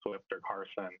Dobbins, Swift, or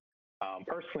Carson.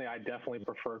 Personally, I definitely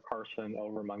prefer Carson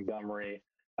over Montgomery.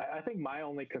 I think my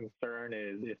only concern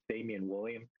is if Damian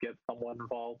Williams gets someone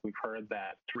involved. We've heard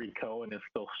that Tariq Cohen is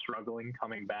still struggling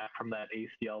coming back from that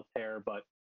ACL tear, but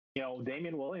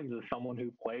Damian Williams is someone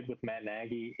who played with Matt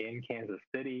Nagy in Kansas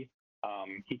City.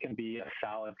 He can be a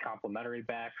solid complementary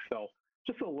back, so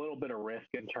just a little bit of risk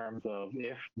in terms of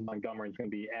if Montgomery's going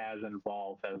to be as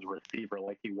involved as a receiver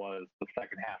like he was the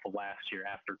second half of last year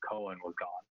after Cohen was gone.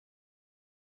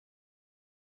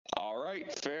 All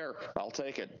right, fair. I'll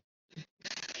take it.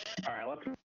 All right, let's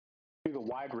do the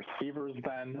wide receivers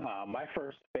then. My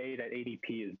first fade at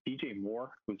ADP is DJ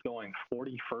Moore, who's going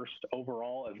 41st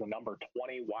overall as the number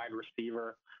 20 wide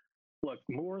receiver. Look,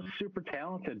 Moore's super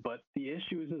talented, but the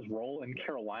issue is his role in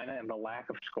Carolina and the lack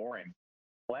of scoring.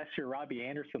 Last year, Robbie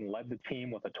Anderson led the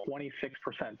team with a 26%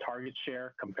 target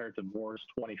share compared to Moore's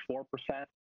 24%.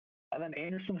 And then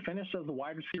Anderson finished as the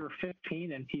wide receiver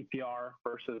 15 in PPR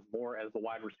versus Moore as the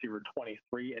wide receiver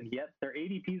 23, and yet their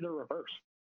ADPs are reversed.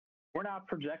 We're not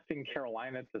projecting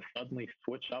Carolina to suddenly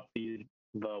switch up the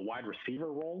wide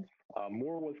receiver roles.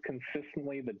 Moore was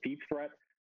consistently the deep threat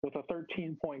with a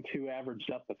 13.2 average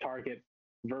depth of target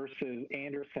versus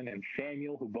Anderson and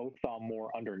Samuel, who both saw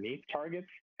more underneath targets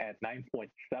at 9.7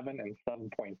 and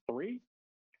 7.3.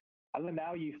 And then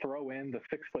now you throw in the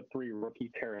 6'3"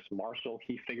 rookie Terrace Marshall.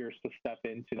 He figures to step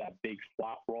into that big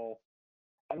slot role.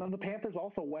 And then the Panthers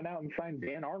also went out and signed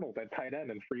Dan Arnold at tight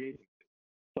end in free agency.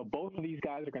 So both of these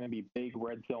guys are going to be big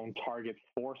red zone targets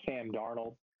for Sam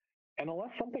Darnold. And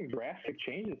unless something drastic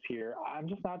changes here, I'm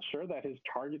just not sure that his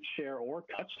target share or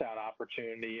touchdown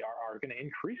opportunity are going to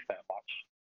increase that much.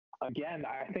 Again,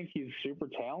 I think he's super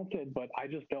talented, but I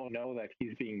just don't know that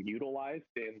he's being utilized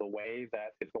in the way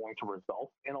that is going to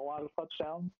result in a lot of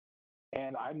touchdowns.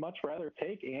 And I'd much rather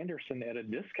take Anderson at a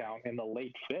discount in the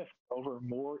late fifth over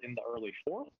Moore in the early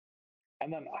fourth.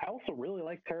 And then I also really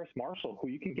like Terrace Marshall, who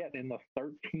you can get in the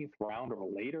 13th round or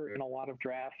later in a lot of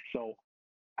drafts. So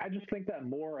I just think that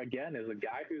Moore, again, is a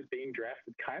guy who's being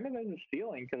drafted kind of as a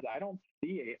ceiling because I don't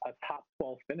see a top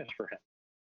 12 finish for him.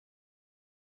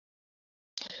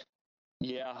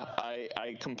 Yeah,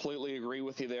 I completely agree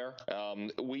with you there.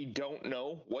 We don't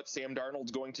know what Sam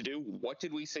Darnold's going to do. What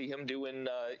did we see him do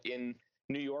in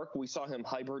New York? We saw him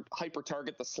hyper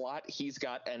target the slot. He's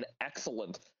got an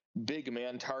excellent big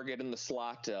man target in the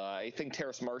slot. I think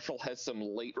Terrace Marshall has some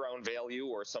late round value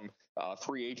or some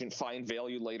free agent find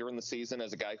value later in the season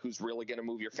as a guy who's really going to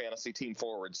move your fantasy team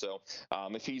forward. So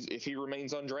if he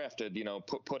remains undrafted,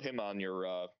 put him on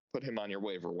your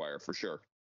waiver wire for sure.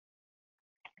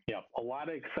 Yep, a lot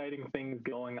of exciting things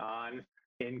going on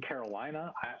in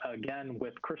Carolina. Again,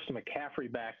 with Christian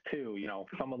McCaffrey back too,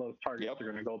 some of those targets are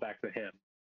going to go back to him.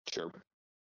 Sure.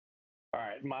 All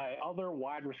right, my other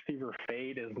wide receiver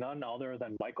fade is none other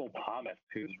than Michael Thomas,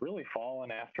 who's really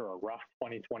fallen after a rough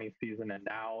 2020 season, and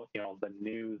now, the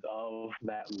news of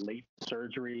that late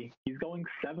surgery. He's going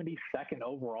 72nd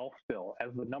overall still as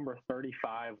the number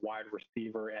 35 wide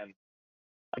receiver, and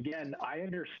again, I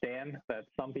understand that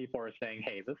some people are saying,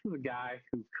 hey, this is a guy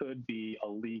who could be a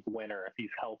league winner if he's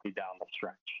healthy down the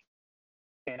stretch.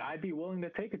 And I'd be willing to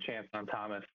take a chance on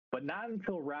Thomas, but not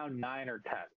until round 9 or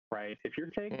 10, right? If you're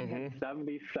taking him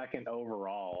 72nd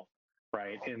overall,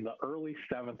 right, in the early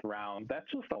 7th round, that's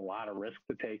just a lot of risk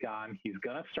to take on. He's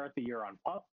going to start the year on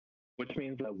PUP, which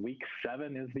means that week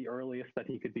 7 is the earliest that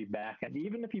he could be back. And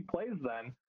even if he plays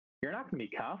then, you're not going to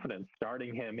be confident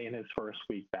starting him in his first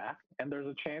week back. And there's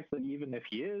a chance that even if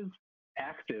he is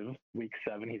active week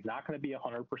 7, he's not going to be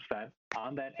 100%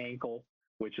 on that ankle,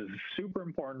 which is super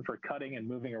important for cutting and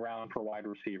moving around for wide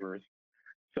receivers.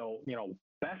 So,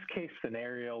 best case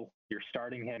scenario, you're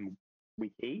starting him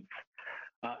week 8.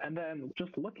 And then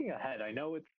just looking ahead, I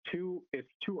know it's too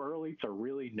early to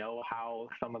really know how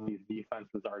some of these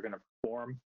defenses are going to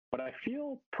perform, but I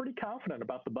feel pretty confident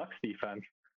about the Bucks defense,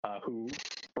 who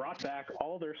brought back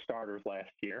all their starters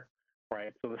last year.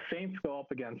 Right, so the Saints go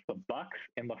up against the Bucks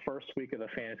in the first week of the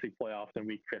fantasy playoffs in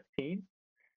Week 15,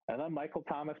 and then Michael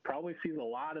Thomas probably sees a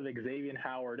lot of Xavier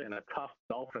Howard in a tough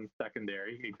Dolphins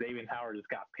secondary. Xavier Howard just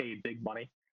got paid big money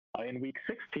in Week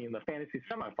 16, the fantasy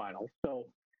semifinals. So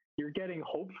you're getting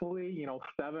hopefully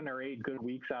 7 or 8 good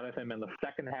weeks out of him in the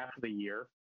second half of the year.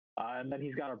 And then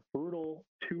he's got a brutal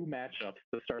 2 matchups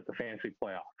to start the fantasy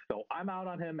playoffs. So I'm out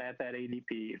on him at that ADP.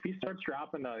 If he starts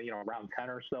dropping to around 10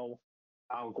 or so,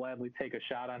 I'll gladly take a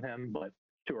shot on him, but it's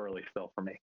too early still for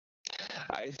me.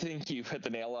 I think you've hit the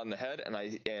nail on the head, and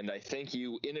I think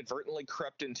you inadvertently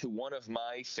crept into one of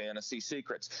my fantasy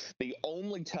secrets. The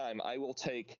only time I will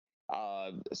take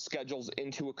schedules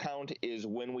into account is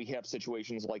when we have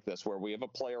situations like this, where we have a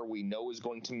player we know is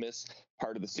going to miss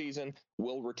part of the season,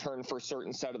 will return for a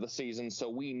certain set of the season, so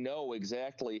we know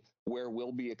exactly where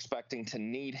we'll be expecting to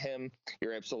need him.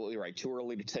 You're absolutely right. Too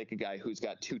early to take a guy who's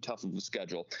got too tough of a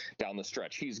schedule down the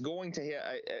stretch. He's going to,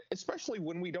 especially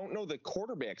when we don't know the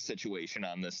quarterback situation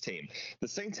on this team. The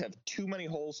Saints have too many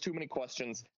holes, too many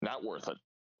questions. Not worth it.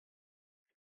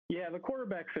 Yeah, the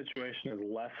quarterback situation is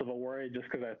less of a worry just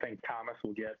because I think Thomas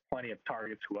will get plenty of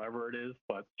targets, whoever it is,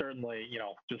 but certainly,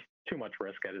 just too much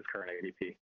risk at his current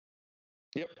ADP.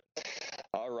 Yep.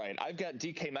 All right. I've got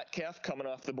DK Metcalf coming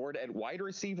off the board at wide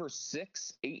receiver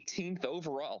 6, 18th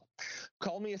overall.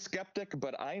 Call me a skeptic,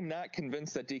 but I'm not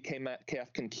convinced that DK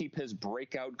Metcalf can keep his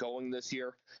breakout going this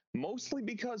year, mostly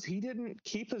because he didn't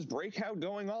keep his breakout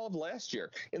going all of last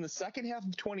year. In the second half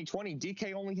of 2020,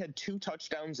 DK only had 2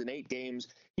 touchdowns in 8 games.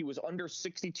 He was under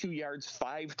 62 yards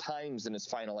 5 times in his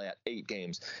final 8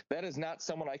 games. That is not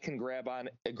someone I can grab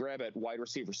at wide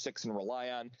receiver 6 and rely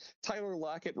on. Tyler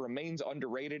Lockett remains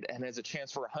underrated and has a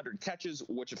chance for 100 catches,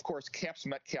 which of course caps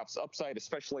Metcalf's upside,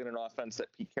 especially in an offense that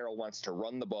Pete Carroll wants to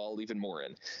run the ball even more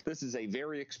in. This is a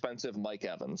very expensive Mike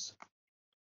Evans.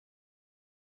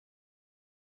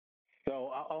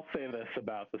 So I'll say this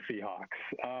about the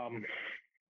Seahawks.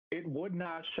 It would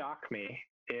not shock me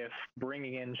if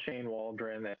bringing in Shane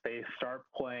Waldron, if they start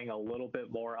playing a little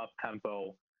bit more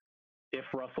up-tempo, if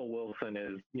Russell Wilson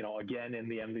is, again in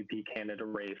the MVP candidate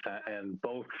race and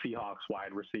both Seahawks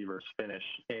wide receivers finish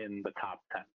in the top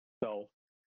 10. So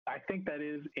I think that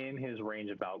is in his range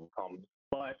of outcomes.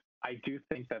 But I do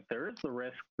think that there is the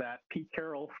risk that Pete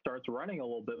Carroll starts running a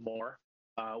little bit more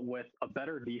with a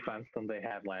better defense than they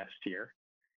had last year.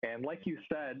 And like you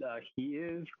said, he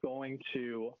is going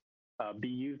to be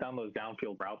used on those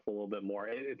downfield routes a little bit more.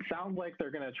 It sounds like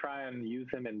they're going to try and use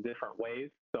him in different ways.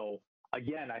 So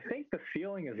again, I think the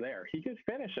ceiling is there. He could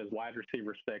finish as wide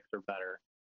receiver 6 or better.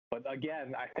 But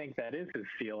again, I think that is his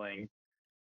ceiling.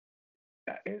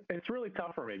 It's really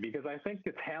tough for me because I think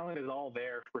the talent is all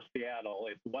there for Seattle.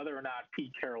 It's whether or not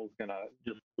Pete Carroll's going to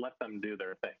just let them do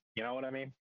their thing. You know what I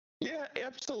mean? Yeah,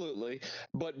 absolutely.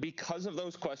 But because of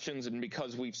those questions and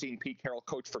because we've seen Pete Carroll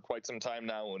coach for quite some time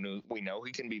now and we know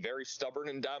he can be very stubborn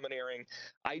and domineering,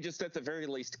 I just at the very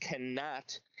least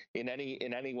cannot in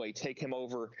any way take him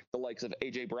over the likes of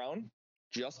A.J. Brown,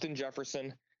 Justin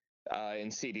Jefferson,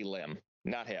 and CeeDee Lamb.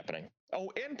 Not happening.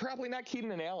 Oh, and probably not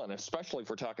Keenan Allen, especially if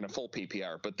we're talking a full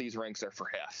PPR, but these ranks are for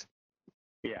half.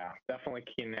 Yeah, definitely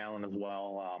Keenan Allen as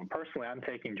well. Personally, I'm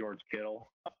taking George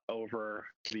Kittle over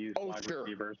these wide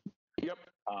receivers. Yep.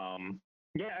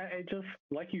 Yeah, it just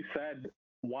like you said,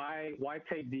 why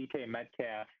take DK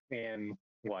Metcalf in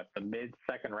the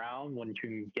mid-second round when you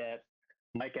can get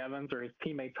Mike Evans or his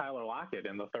teammate Tyler Lockett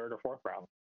in the 3rd or 4th round?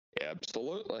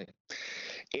 Absolutely.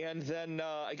 And then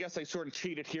I guess I sort of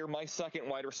cheated here. My second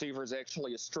wide receiver is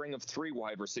actually a string of 3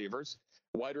 wide receivers.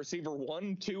 Wide receiver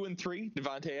 1, 2, and 3,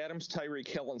 Devontae Adams, Tyreek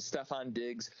Hill, and Stephon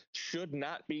Diggs should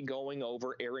not be going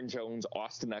over Aaron Jones,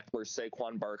 Austin Eckler,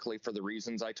 Saquon Barkley for the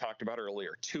reasons I talked about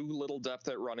earlier. Too little depth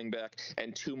at running back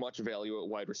and too much value at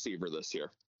wide receiver this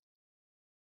year.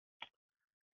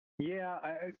 Yeah,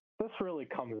 this really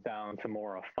comes down to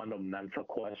more a fundamental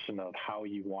question of how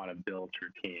you want to build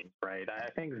your team, right? I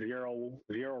think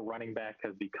zero running back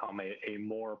has become a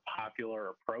more popular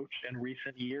approach in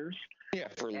recent years. Yeah,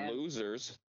 for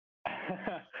losers.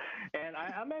 And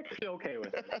I'm actually okay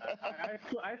with it.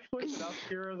 I switched it up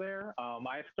here or there.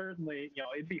 I certainly,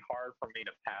 it'd be hard for me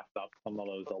to pass up some of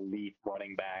those elite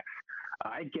running backs.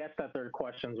 I get that there are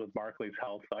questions with Barkley's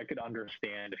health, so I could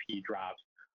understand if he drops.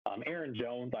 Aaron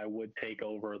Jones, I would take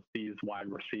over these wide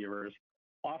receivers.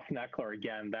 Austin Eckler,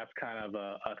 again, that's kind of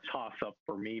a toss-up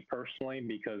for me personally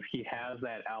because he has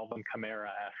that Alvin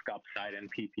Kamara-esque upside in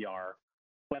PPR.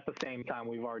 But at the same time,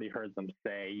 we've already heard them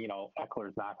say,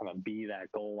 Eckler's not going to be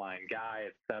that goal line guy,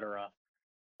 et cetera.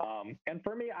 And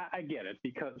for me, I get it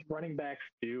because running backs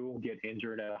do get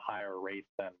injured at a higher rate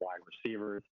than wide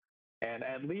receivers. And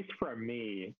at least for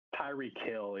me, Tyreek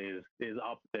Hill is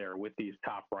up there with these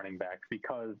top running backs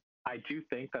because I do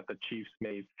think that the Chiefs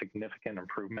made significant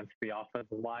improvements to the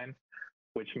offensive line,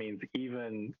 which means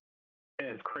even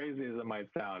as crazy as it might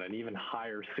sound, an even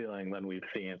higher ceiling than we've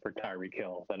seen for Tyreek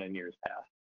Hill than in years past.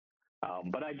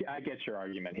 But I get your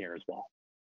argument here as well.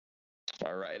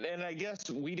 All right, and I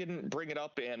guess we didn't bring it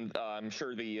up, and I'm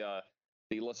sure the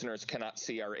listeners cannot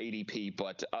see our ADP,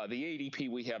 but the ADP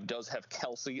we have does have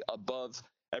Kelce above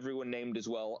everyone named as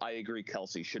well. I agree,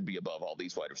 Kelce should be above all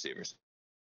these wide receivers.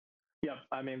 Yep,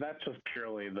 I mean that's just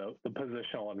purely the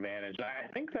positional advantage. I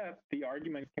think that the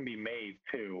argument can be made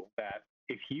too that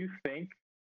if you think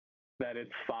that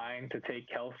it's fine to take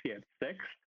Kelce at 6,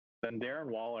 then Darren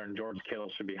Waller and George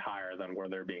Kittle should be higher than where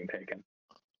they're being taken.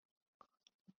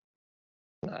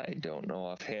 I don't know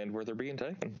offhand where they're being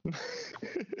taken.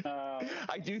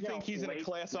 I do think he's in a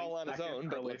class all on his own,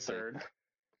 but let's third.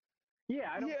 See.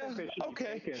 Yeah, I don't think they should be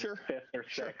taken sure. 5th or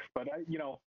 6th, but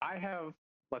I have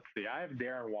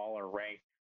Darren Waller ranked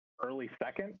early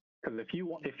 2nd because if you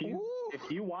want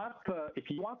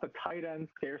the tight end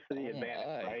scarcity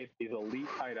advantage, right? These elite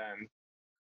tight ends,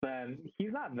 then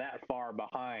he's not that far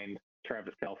behind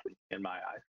Travis Kelce in my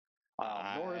eyes.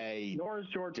 Nor is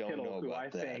George Kittle, who I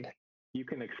think you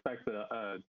can expect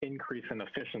a increase in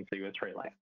efficiency with Trey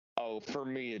Lance. Oh, for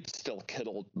me, it's still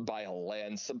Kittle by a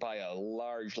large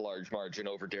margin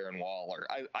over Darren Waller.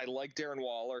 I like Darren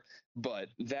Waller, but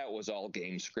that was all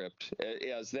game script.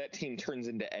 As that team turns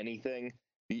into anything,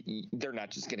 they're not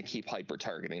just going to keep hyper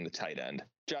targeting the tight end.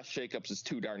 Josh Jacobs is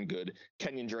too darn good.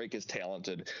 Kenyon Drake is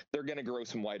talented. They're going to grow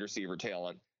some wide receiver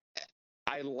talent.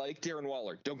 I like Darren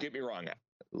Waller. Don't get me wrong.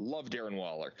 Love Darren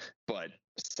Waller, but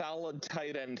solid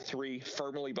tight end 3,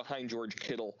 firmly behind George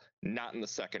Kittle, not in the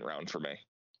 2nd round for me.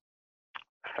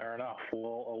 Fair enough.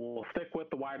 We'll stick with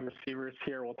the wide receivers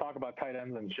here. We'll talk about tight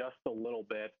ends in just a little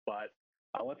bit, but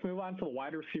let's move on to the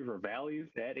wide receiver values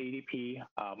at ADP.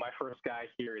 My first guy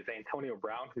here is Antonio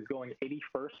Brown, who's going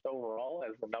 81st overall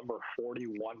as the number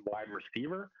 41 wide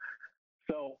receiver.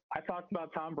 So I talked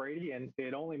about Tom Brady, and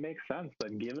it only makes sense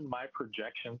that given my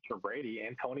projections for Brady,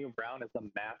 Antonio Brown is a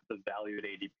massive value at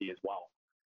ADP as well.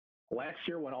 Last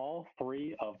year, when all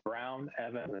 3 of Brown,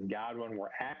 Evans, and Godwin were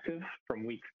active from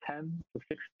weeks 10 to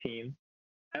 16,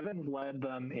 Evans led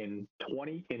them in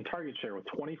target share with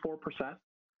 24%,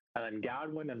 and then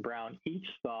Godwin and Brown each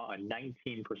saw a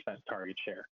 19% target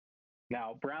share.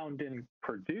 Now, Brown didn't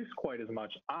produce quite as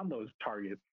much on those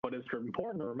targets, but it's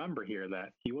important to remember here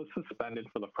that he was suspended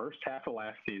for the first half of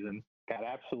last season, got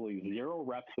absolutely 0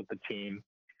 reps with the team,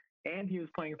 and he was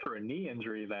playing through a knee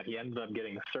injury that he ended up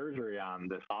getting surgery on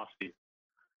this offseason.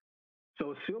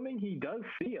 So assuming he does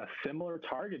see a similar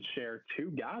target share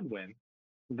to Godwin,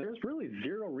 there's really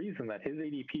 0 reason that his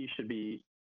ADP should be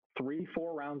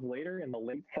 3-4 rounds later in the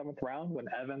late 7th round when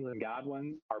Evans and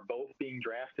Godwin are both being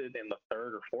drafted in the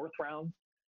 3rd or 4th round.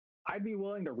 I'd be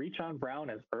willing to reach on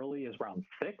Brown as early as round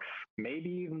 6, maybe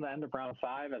even the end of round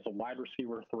 5 as a wide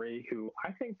receiver 3 who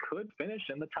I think could finish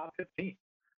in the top 15.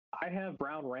 I have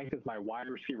Brown ranked as my wide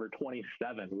receiver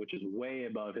 27, which is way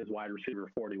above his wide receiver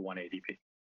 41 ADP.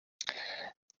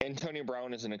 Antonio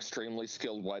Brown is an extremely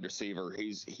skilled wide receiver.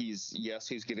 He's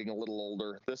getting a little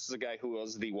older. This is a guy who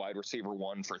was the wide receiver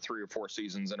 1 for 3 or 4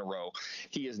 seasons in a row.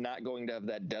 He is not going to have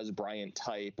that Dez Bryant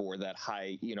type or that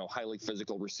highly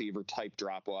physical receiver type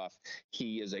drop off.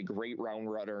 He is a great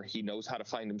round runner. He knows how to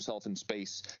find himself in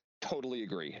space. Totally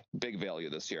agree. Big value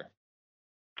this year.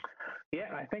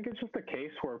 Yeah, I think it's just a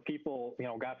case where people,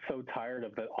 got so tired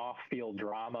of the off-field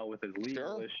drama with his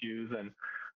legal issues and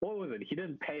what was it? He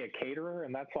didn't pay a caterer,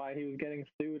 and that's why he was getting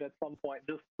sued at some point.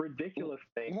 Just ridiculous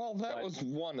things. Well, that was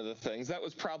one of the things. That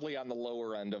was probably on the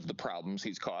lower end of the problems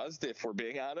he's caused, if we're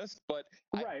being honest. But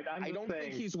right, I don't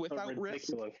think he's without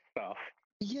risk. Stuff.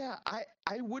 Yeah, I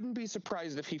wouldn't be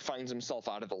surprised if he finds himself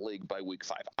out of the league by week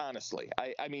 5. Honestly,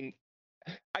 I mean,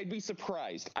 I'd be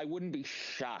surprised. I wouldn't be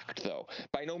shocked, though.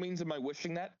 By no means am I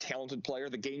wishing that. Talented player.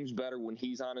 The game's better when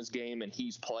he's on his game and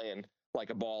he's playing like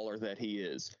a baller that he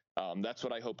is. That's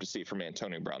what I hope to see from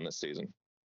Antonio Brown this season.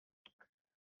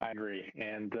 I agree.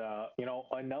 And,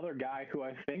 another guy who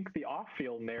I think the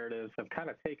off-field narratives have kind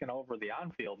of taken over the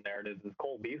on-field narratives is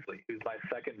Cole Beasley, who's my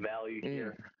second value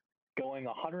here, going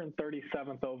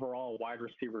 137th overall, wide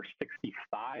receiver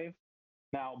 65.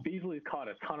 Now, Beasley's caught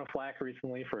a ton of flack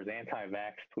recently for his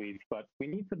anti-vax tweets, but we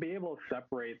need to be able to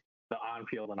separate the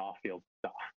on-field and off-field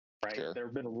stuff, right? Sure. There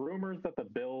have been rumors that the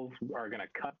Bills are going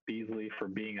to cut Beasley for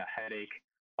being a headache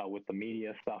with the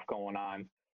media stuff going on.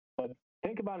 But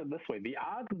think about it this way. The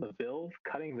odds of the Bills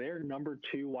cutting their number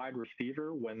 2 wide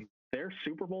receiver when they're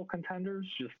Super Bowl contenders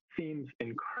just seems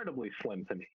incredibly slim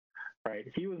to me, right?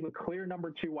 He was the clear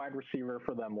number 2 wide receiver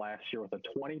for them last year with a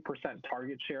 20%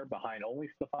 target share behind only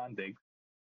Stephon Diggs.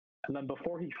 And then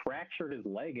before he fractured his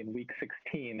leg in week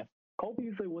 16, Cole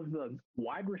Beasley was the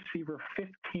wide receiver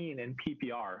 15 in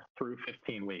PPR through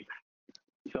 15 weeks.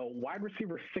 So wide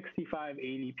receiver 65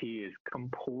 ADP is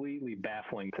completely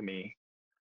baffling to me.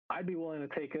 I'd be willing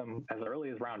to take him as early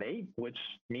as round 8, which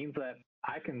means that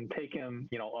I can take him,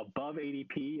 above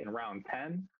ADP in round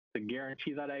 10 to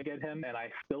guarantee that I get him. And I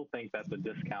still think that's a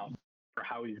discount for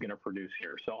how he's going to produce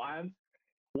here. So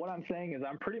what I'm saying is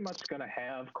I'm pretty much going to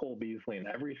have Cole Beasley in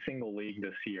every single league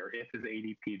this year if his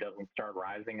ADP doesn't start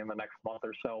rising in the next month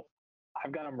or so.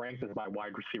 I've got him ranked as my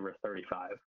wide receiver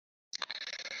 35.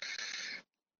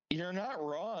 You're not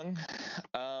wrong.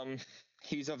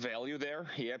 He's a value there.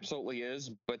 He absolutely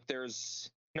is. But there's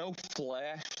no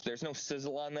flash. There's no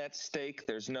sizzle on that steak.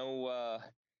 There's no,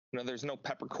 there's no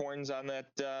peppercorns on that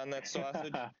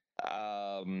sausage.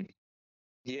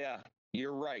 Yeah.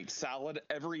 You're right. Solid.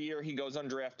 Every year he goes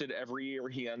undrafted. Every year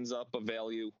he ends up a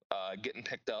value, getting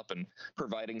picked up and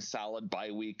providing solid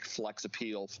bye-week flex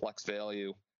appeal, flex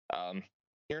value.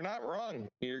 You're not wrong.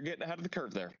 You're getting ahead of the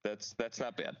curve there. That's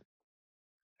not bad.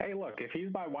 Hey, look, if he's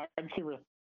my wide receiver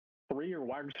 3 or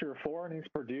wide receiver 4 and he's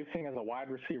producing as a wide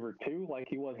receiver 2 like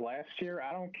he was last year,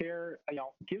 I don't care.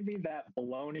 Give me that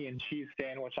bologna and cheese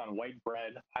sandwich on white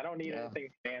bread. I don't need anything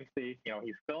fancy.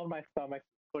 He's filling my stomach,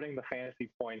 putting the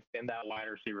fantasy points in that wide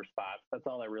receiver spot. That's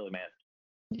all that really matters.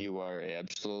 You are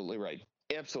absolutely right.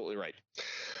 Absolutely right.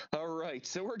 All right.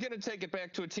 So we're going to take it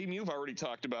back to a team you've already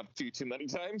talked about too many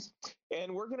times.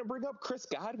 And we're going to bring up Chris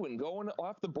Godwin going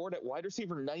off the board at wide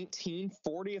receiver 19,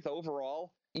 40th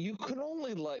overall. You can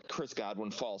only let Chris Godwin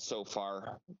fall so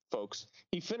far, folks.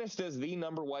 He finished as the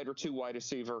number 2 wide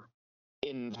receiver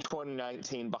in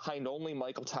 2019, behind only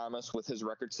Michael Thomas with his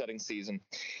record-setting season.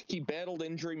 He battled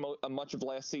injury much of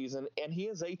last season, and he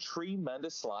is a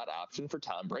tremendous slot option for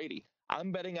Tom Brady.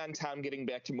 I'm betting on Tom getting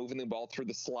back to moving the ball through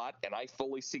the slot, and I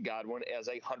fully see Godwin as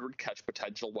a 100-catch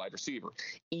potential wide receiver,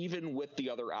 even with the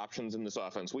other options in this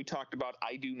offense. We talked about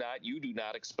you do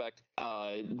not expect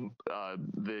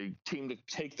the team to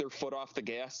take their foot off the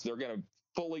gas. They're going to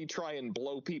fully try and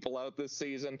blow people out this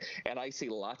season, and I see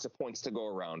lots of points to go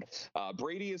around.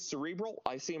 Brady is cerebral.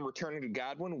 I see him returning to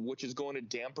Godwin, which is going to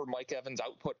damper Mike Evans'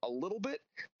 output a little bit,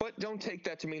 but don't take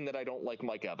that to mean that I don't like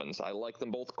Mike Evans. I like them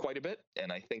both quite a bit,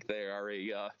 and I think they are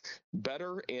a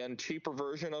better and cheaper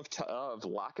version of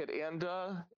Lockett and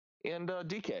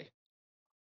DK.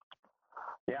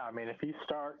 Yeah, I mean, if you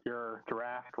start your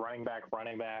draft running back,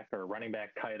 or running back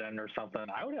tight end or something,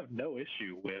 I would have no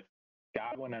issue with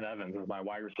Godwin and Evans as my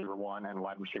wide receiver 1 and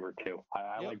wide receiver 2.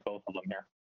 I like both of them here.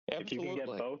 Absolutely. If you can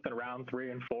get both in round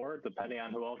 3 and 4, depending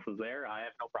on who else is there, I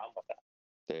have no problem with that.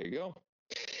 There you go.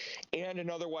 And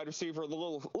another wide receiver a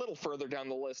little further down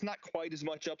the list, not quite as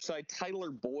much upside,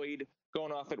 Tyler Boyd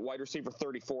going off at wide receiver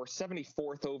 34,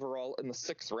 74th overall in the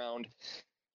 6th round.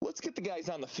 Let's get the guys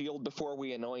on the field before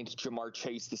we anoint Ja'Marr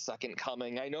Chase the second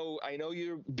coming. I know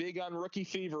you're big on rookie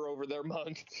fever over there,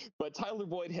 Monk, but Tyler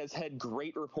Boyd has had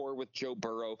great rapport with Joe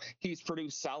Burrow. He's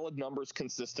produced solid numbers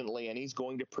consistently, and he's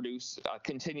going to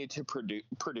continue to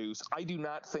produce. I do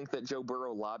not think that Joe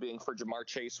Burrow lobbying for Ja'Marr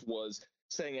Chase was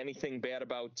saying anything bad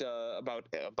about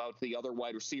the other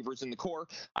wide receivers in the core.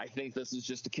 I think this is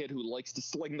just a kid who likes to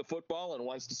sling the football and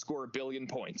wants to score 1 billion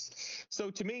points. So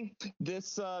to me,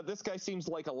 this guy seems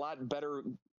like a lot better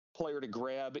player to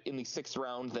grab in the 6th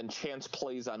round than chance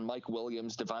plays on Mike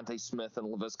Williams, Devontae Smith, and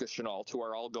Laviska Shenault, who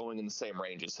are all going in the same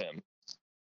range as him.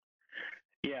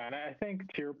 Yeah, and I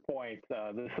think to your point,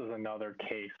 this is another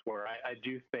case where I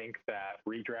do think that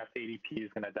redraft ADP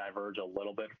is going to diverge a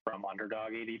little bit from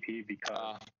underdog ADP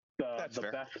because the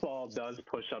best ball does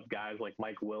push up guys like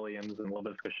Mike Williams and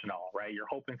Laviska Shenault, right? You're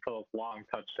hoping for those long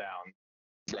touchdowns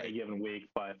any given week,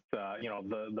 but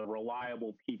the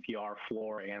reliable PPR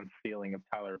floor and ceiling of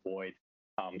Tyler Boyd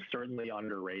certainly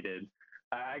underrated.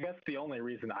 I guess the only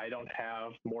reason I don't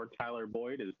have more Tyler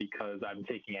Boyd is because I'm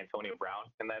taking Antonio Brown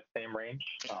in that same range,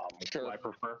 who I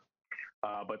prefer.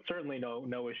 But certainly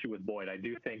no issue with Boyd. I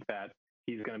do think that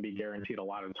he's going to be guaranteed a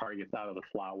lot of targets out of the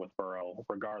slot with Burrow,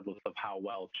 regardless of how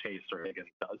well Chase or Higgins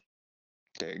does.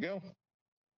 There you go.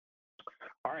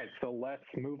 All right, so let's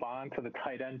move on to the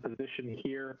tight end position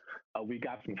here. We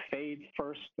got some fades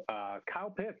first.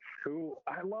 Kyle Pitts, who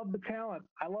I love the talent,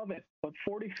 I love it, but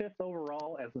 45th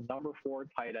overall as the number 4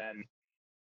 tight end.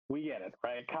 We get it,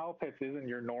 right? Kyle Pitts isn't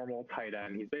your normal tight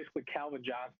end. He's basically Calvin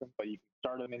Johnson, but you can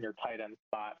start him in your tight end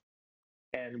spot.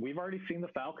 And we've already seen the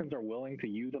Falcons are willing to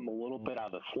use him a little bit out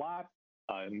of the slot,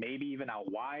 maybe even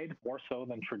out wide, more so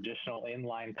than traditional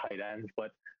inline tight ends.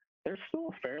 But there's still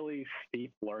a fairly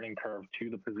steep learning curve to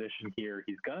the position here.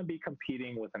 He's going to be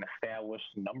competing with an established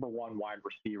number 1 wide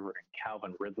receiver in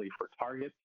Calvin Ridley for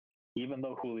targets, even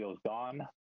though Julio's gone.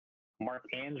 Mark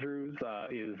Andrews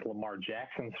is Lamar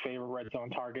Jackson's favorite red zone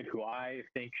target, who I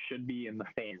think should be in the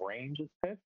same range as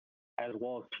Pitts, as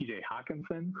well as TJ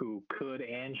Hawkinson, who could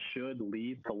and should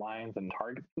lead the Lions in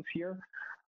targets this year.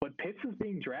 But Pitts is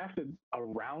being drafted a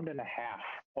round and a half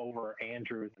over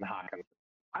Andrews and Hawkinson.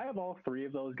 I have all 3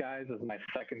 of those guys as my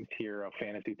second tier of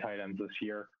fantasy tight ends this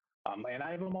year, and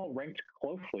I have them all ranked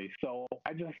closely. So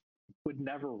I just would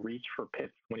never reach for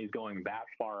Pitts when he's going that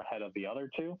far ahead of the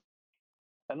other 2.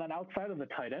 And then outside of the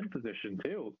tight end position,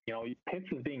 too, Pitts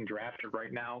is being drafted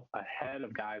right now ahead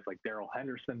of guys like Darrell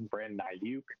Henderson, Brandon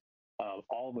Ayuk,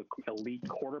 all the elite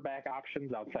quarterback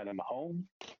options outside of Mahomes.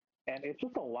 And it's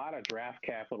just a lot of draft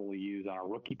capital to use on a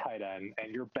rookie tight end,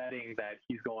 and you're betting that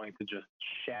he's going to just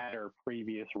shatter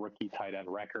previous rookie tight end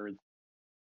records.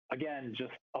 Again,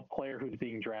 just a player who's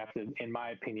being drafted, in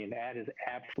my opinion, at his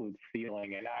absolute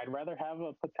ceiling. And I'd rather have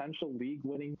a potential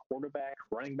league-winning quarterback,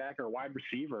 running back, or wide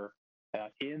receiver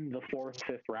in the 4th,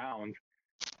 5th round.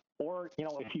 Or,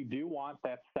 if you do want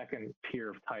that second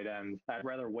tier of tight ends, I'd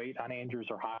rather wait on Andrews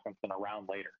or Hawkinson a round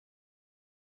later.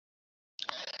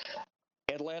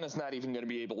 Atlanta's not even going to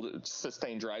be able to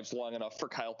sustain drives long enough for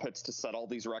Kyle Pitts to set all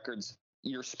these records.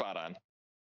 You're spot on.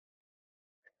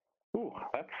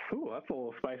 That's a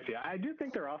little spicy. I do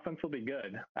think their offense will be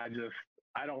good.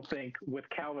 I don't think with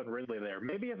Calvin Ridley there.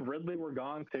 Maybe if Ridley were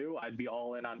gone too, I'd be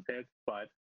all in on Pitts, but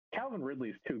Calvin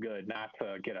Ridley's too good not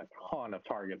to get a ton of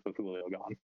targets with Julio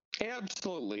gone.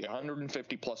 Absolutely.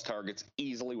 150 plus targets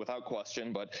easily without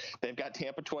question, but they've got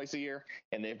Tampa twice a year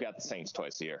and they've got the Saints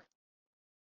twice a year.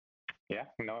 Yeah,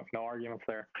 no arguments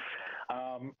there.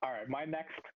 All right, my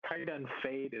next tight end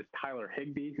fade is Tyler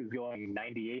Higbee, who's going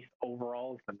 98th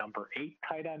overall as the number 8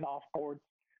 tight end off board.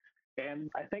 And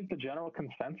I think the general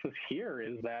consensus here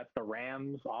is that the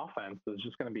Rams offense is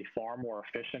just going to be far more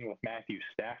efficient with Matthew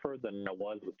Stafford than it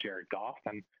was with Jared Goff.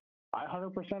 And I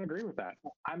 100% agree with that.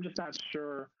 I'm just not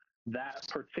sure that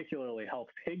particularly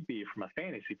helps Higbee from a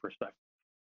fantasy perspective.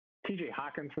 TJ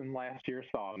Hawkinson last year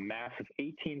saw a massive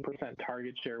 18%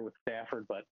 target share with Stafford,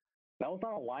 but that was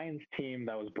on a Lions team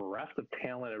that was bereft of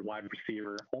talent at wide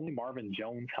receiver. Only Marvin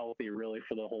Jones healthy really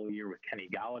for the whole year with Kenny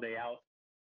Golladay out.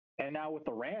 And now with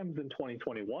the Rams in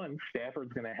 2021,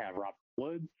 Stafford's going to have Robert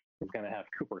Woods. He's going to have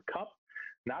Cooper Kupp,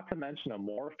 not to mention a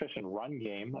more efficient run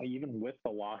game, even with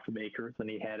the loss of Akers than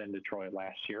he had in Detroit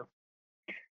last year.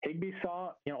 Higbee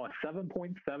saw, a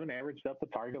 7.7 average depth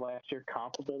of target last year,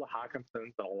 comparable to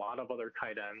Hawkinson's and a lot of other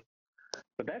tight ends.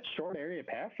 But that short area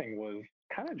passing was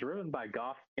kind of driven by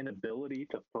Goff's inability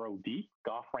to throw deep.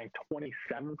 Goff ranked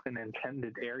 27th in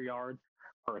intended air yards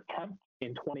per attempt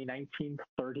in 2019,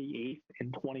 38th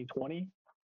in 2020.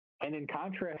 And in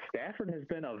contrast, Stafford has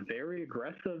been a very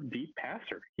aggressive deep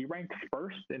passer. He ranked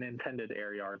first in intended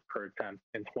air yards per attempt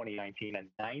in 2019 and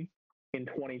 9th in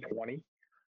 2020.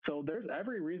 So there's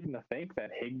every reason to think that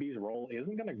Higbee's role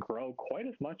isn't going to grow quite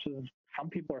as much as some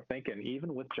people are thinking,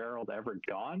 even with Gerald Everett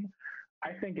gone.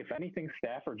 I think, if anything,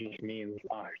 Stafford just means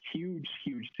a huge,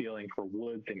 huge ceiling for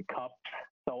Woods and Kupp.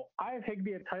 So I have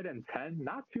Higbee at tight end 10,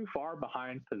 not too far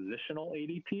behind positional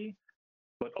ADP,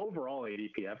 but overall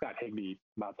ADP, I've got Higbee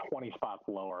about 20 spots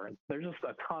lower. There's just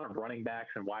a ton of running backs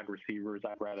and wide receivers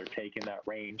I'd rather take in that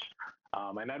range.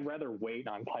 And I'd rather wait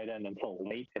on tight end until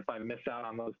late. If I miss out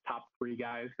on those top 3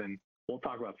 guys, then we'll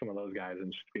talk about some of those guys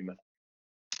in just a few minutes.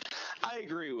 I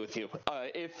agree with you.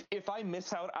 If I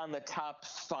miss out on the top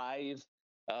 5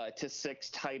 to 6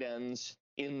 tight ends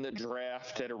in the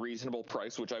draft at a reasonable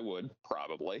price, which I would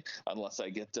probably, unless I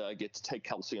get to take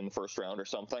Kelsey in the first round or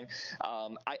something,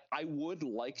 I would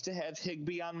like to have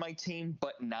Higbee on my team,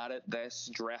 but not at this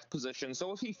draft position.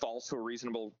 So if he falls to a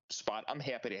reasonable spot, I'm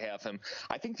happy to have him.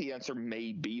 I think the answer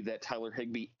may be that Tyler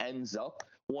Higbee ends up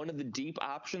one of the deep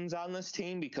options on this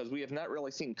team, because we have not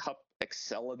really seen Kupp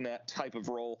excel in that type of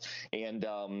role, and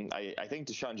I think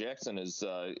Deshaun Jackson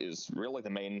is really the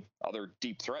main other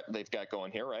deep threat they've got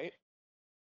going here, right?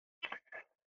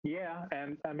 Yeah,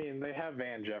 and I mean, they have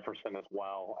Van Jefferson as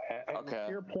well. And okay.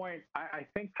 To your point, I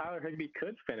think Tyler Higbee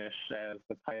could finish as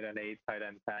the tight end 8, tight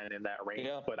end 10 in that range,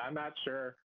 but I'm not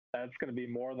sure that's going to be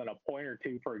more than a point or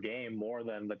two per game, more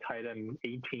than the tight end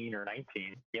 18 or 19.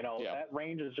 Yeah. That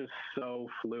range is just so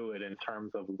fluid in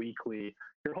terms of weekly.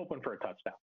 You're hoping for a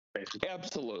touchdown, basically.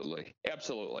 Absolutely.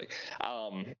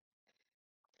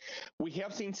 We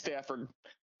have seen Stafford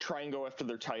try and go after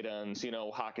their tight ends,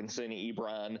 Hawkinson,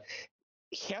 Ebron.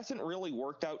 Hasn't really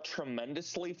worked out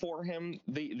tremendously for him.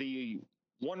 The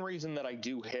one reason that I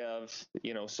do have,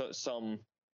 some.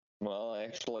 Well,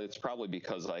 actually, it's probably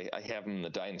because I have him in the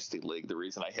Dynasty League. The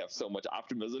reason I have so much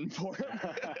optimism for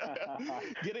him.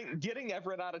 Getting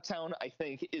Everett out of town, I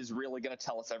think, is really going to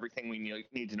tell us everything we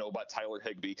need to know about Tyler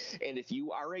Higbee. And if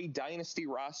you are a Dynasty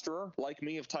rosterer like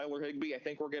me of Tyler Higbee, I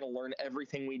think we're going to learn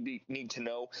everything we need to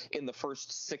know in the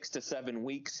first 6 to 7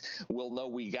 weeks. We'll know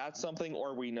we got something,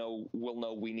 or we'll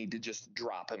know we need to just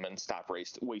drop him and stop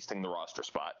wasting the roster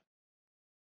spot.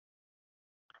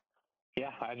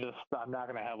 Yeah, I'm not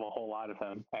going to have a whole lot of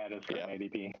him added to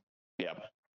ADP.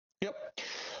 Yep.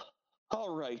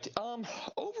 All right.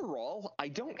 Overall, I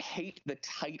don't hate the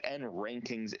tight end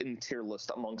rankings in tier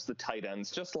list amongst the tight ends,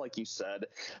 just like you said.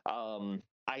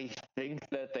 I think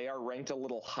that they are ranked a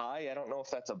little high. I don't know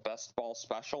if that's a best ball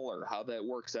special or how that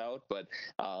works out, but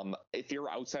if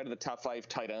you're outside of the top 5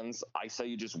 tight ends, I say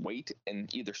you just wait and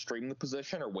either stream the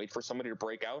position or wait for somebody to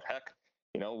break out. Heck,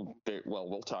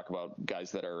 we'll talk about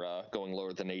guys that are going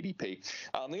lower than ADP.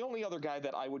 The only other guy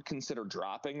that I would consider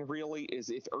dropping really is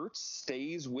if Ertz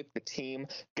stays with the team.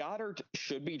 Goddard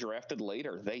should be drafted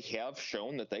later. They have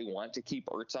shown that they want to keep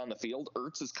Ertz on the field.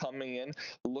 Ertz is coming in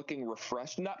looking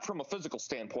refreshed, not from a physical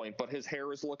standpoint, but his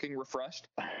hair is looking refreshed.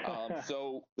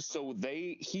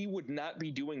 He would not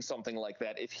be doing something like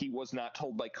that if he was not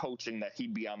told by coaching that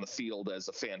he'd be on the field as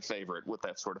a fan favorite with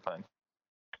that sort of thing.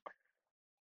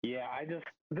 Yeah,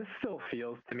 this still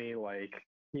feels to me like,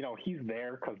 he's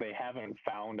there because they haven't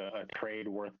found a trade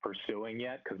worth pursuing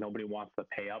yet because nobody wants to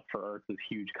pay up for Ertz's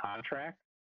huge contract.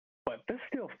 But this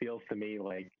still feels to me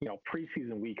like,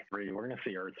 preseason week 3, we're going to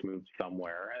see Ertz move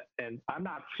somewhere. And I'm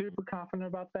not super confident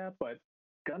about that, but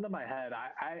gun to my head,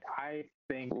 I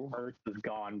think Ertz is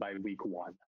gone by week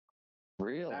 1.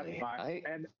 Really?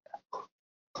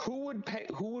 Who would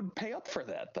pay up for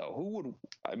that though?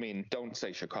 Don't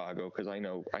say Chicago because I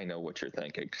know what you're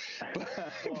thinking.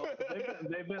 Well,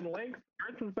 they've been linked.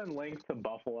 Ertz has been linked to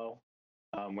Buffalo,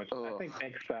 which I think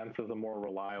makes sense as a more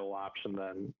reliable option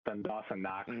than Dawson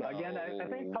Knox. Again, I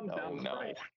think it comes down to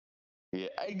price. Yeah,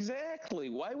 exactly.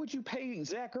 Why would you pay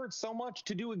Zach Ertz so much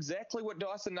to do exactly what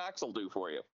Dawson Knox will do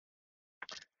for you?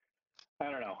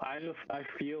 I don't know. I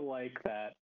feel like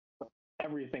that.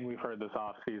 Everything we've heard this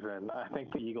offseason, I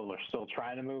think the Eagles are still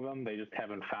trying to move him. They just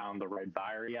haven't found the right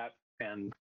buyer yet,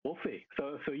 and we'll see.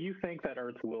 So you think that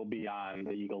Ertz will be on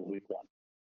the Eagles week 1?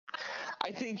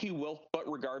 I think he will,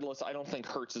 but regardless, I don't think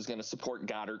Hurts is going to support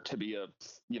Goddard to be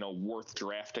worth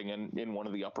drafting in one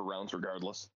of the upper rounds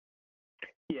regardless.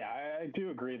 Yeah, I do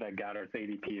agree that Goddard's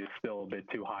ADP is still a bit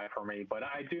too high for me, but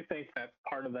I do think that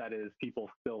part of that is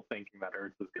people still thinking that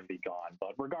Ertz is going to be gone.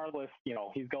 But regardless,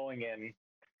 he's going in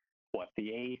the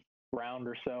 8th round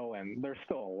or so, and there's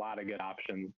still a lot of good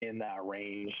options in that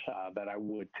range that I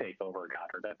would take over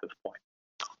Goddard at this point.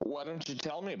 Why don't you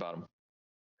tell me about him?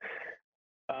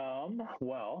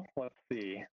 Well, let's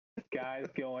see. Guys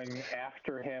going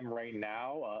after him right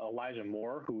now, Elijah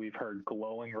Moore, who we've heard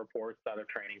glowing reports out of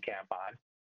training camp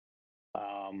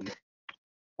on.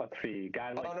 Let's see.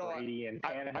 Guys like Brady and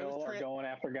Tannehill are going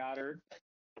after Goddard.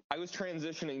 I was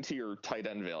transitioning to your tight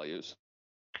end values.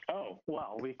 Oh,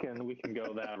 well, we can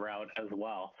go that route as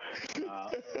well.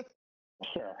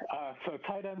 Sure. So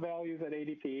tight end values at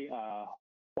ADP.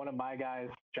 One of my guys,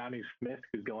 Jonnu Smith,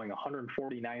 who's going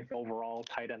 149th overall,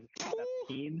 tight end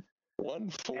 17.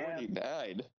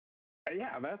 149.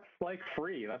 Yeah, that's like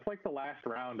free. That's like the last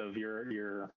round of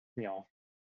your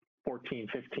 14,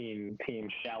 15 team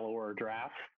shallower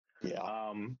drafts.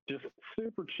 Yeah. Just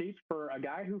super cheap for a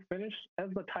guy who finished as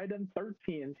the tight end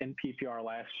 13 in PPR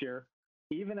last year.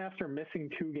 Even after missing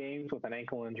 2 games with an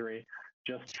ankle injury,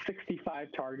 just 65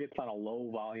 targets on a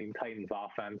low-volume Titans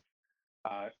offense.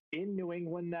 In New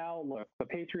England now, look, the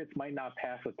Patriots might not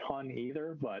pass a ton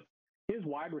either, but his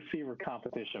wide receiver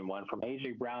competition went from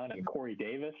A.J. Brown and Corey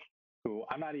Davis, who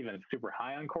I'm not even super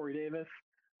high on Corey Davis,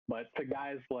 but to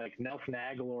guys like Nelson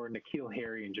Aguilar, N'Keal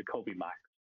Harry, and Jacoby Myers.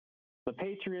 The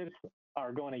Patriots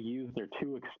are going to use their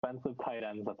 2 expensive tight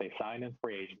ends that they signed in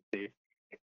free agency.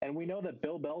 And we know that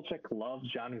Bill Belichick loves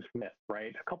Jonnu Smith,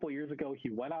 right? A couple of years ago, he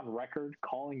went on record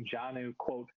calling Jonnu,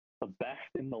 quote, the best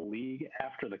in the league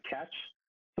after the catch.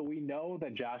 So we know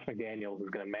that Josh McDaniels is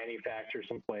going to manufacture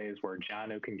some plays where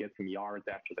Jonnu can get some yards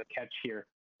after the catch here.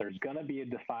 There's going to be a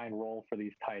defined role for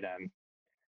these tight ends.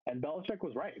 And Belichick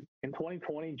was right. In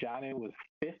 2020, Jonnu was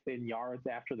fifth in yards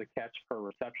after the catch per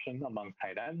reception among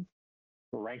tight ends,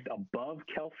 ranked above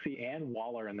Kelsey and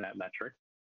Waller in that metric.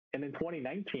 And in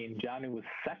 2019, Jonnu was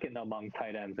second among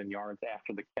tight ends in yards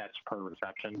after the catch per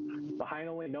reception, behind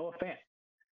only Noah Fant.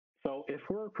 So if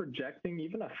we're projecting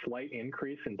even a slight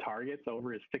increase in targets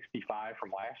over his 65 from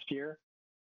last year,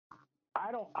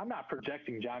 I'm not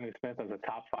projecting Jonnu Smith as a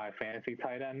top 5 fantasy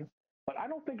tight end, but I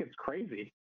don't think it's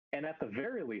crazy. And at the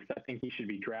very least, I think he should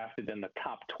be drafted in the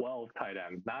top 12 tight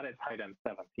ends, not at tight end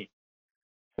 17.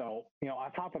 So,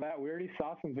 on top of that, we already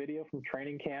saw some video from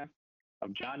training camp of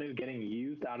Jonnu getting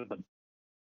used out of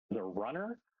the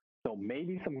runner. So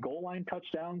maybe some goal line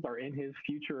touchdowns are in his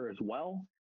future as well.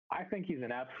 I think he's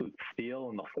an absolute steal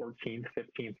in the 14th,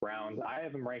 15th round. I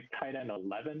have him ranked tight end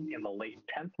 11 in the late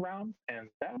 10th round, and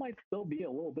that might still be a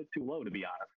little bit too low, to be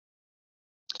honest.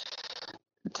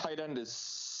 Tight end is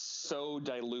so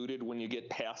diluted when you get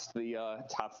past the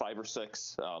top 5 or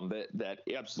 6 that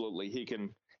absolutely he could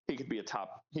be a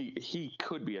top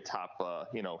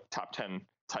top 10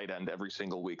 tight end every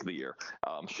single week of the year.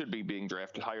 Should be being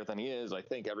drafted higher than he is. I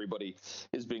think everybody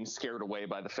is being scared away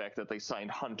by the fact that they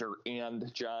signed Hunter and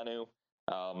Jonnu.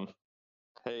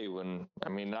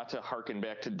 Not to harken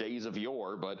back to days of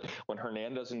yore, but when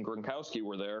Hernandez and Gronkowski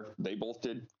were there, they both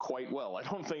did quite well. I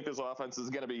don't think this offense is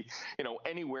going to be,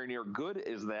 anywhere near good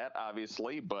as that,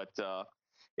 obviously, but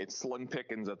it's slim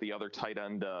pickings at the other tight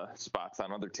end spots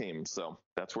on other teams. So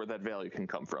that's where that value can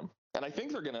come from. And I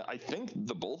think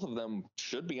the both of them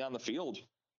should be on the field,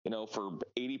 for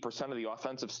 80% of the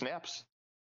offensive snaps.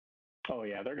 Oh,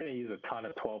 yeah, they're going to use a ton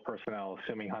of 12 personnel,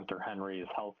 assuming Hunter Henry is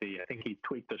healthy. I think he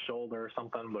tweaked a shoulder or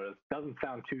something, but it doesn't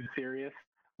sound too serious.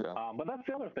 Yeah. But that's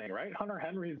the other thing, right? Hunter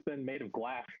Henry's been made of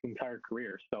glass his entire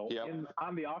career. So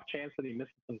on the off chance that he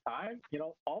misses some time,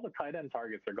 all the tight end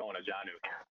targets are going to Jonnu.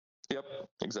 Yep,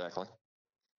 exactly.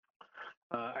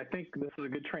 I think this is a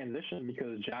good transition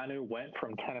because Jonnu went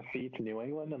from Tennessee to New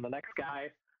England, and the next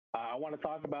guy I want to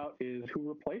talk about is who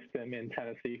replaced him in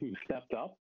Tennessee, who stepped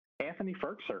up. Anthony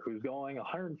Firkser, who's going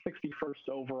 161st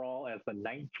overall as the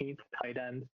 19th tight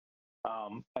end.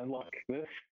 And look,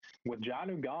 with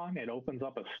Jonnu gone, it opens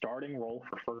up a starting role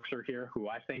for Firkser here, who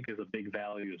I think is a big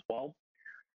value as well.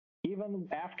 Even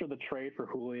after the trade for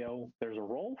Julio, there's a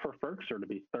role for Firkser to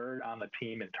be third on the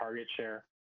team in target share.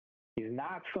 He's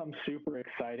not some super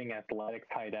exciting athletic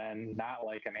tight end, not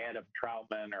like an Adam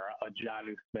Troutman or a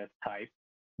Jonnu Smith type.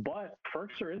 But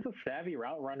Firkser is a savvy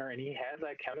route runner, and he has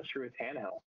that chemistry with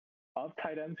Tannehill. Of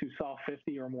tight ends who saw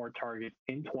 50 or more targets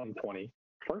in 2020,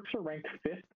 Firkser ranked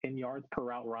 5th in yards per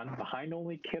route run, behind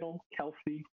only Kittle,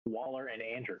 Kelsey, Waller, and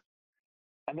Andrews.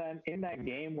 And then in that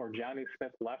game where Jonnu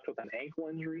Smith left with an ankle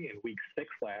injury in Week 6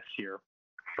 last year,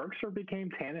 Firkser became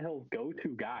Tannehill's go-to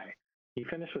guy. He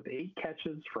finished with 8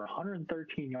 catches for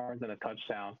 113 yards and a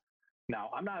touchdown. Now,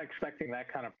 I'm not expecting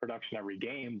that kind of production every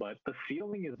game, but the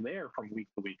ceiling is there from week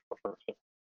to week for Firkser.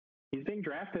 He's being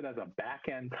drafted as a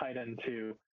back-end tight end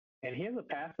 2, and he has a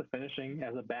path to finishing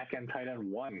as a back-end tight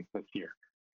end 1 this year.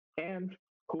 And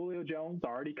Julio Jones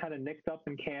already kind of nicked up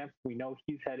in camp. We know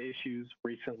he's had issues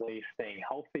recently staying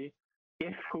healthy.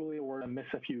 If Julio were to miss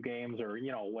a few games or,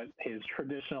 with his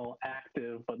traditional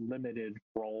active but limited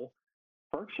role,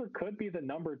 Firkser could be the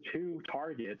number 2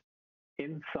 target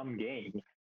in some games.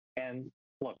 And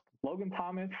look, Logan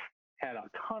Thomas had a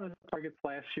ton of targets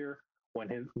last year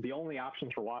when the only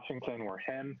options for Washington were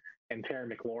him and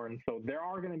Terry McLaurin. So there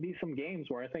are going to be some games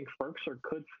where I think Firkser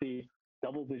could see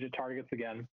double-digit targets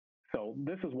again. So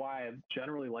this is why I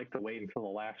generally like to wait until the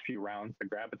last few rounds to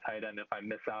grab a tight end if I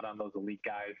miss out on those elite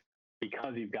guys,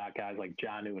 because you've got guys like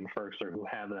Jonnu and Firkser who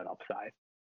have that upside.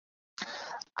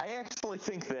 I actually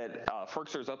think that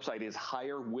Firkser's upside is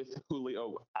higher with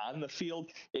Julio on the field.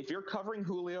 If you're covering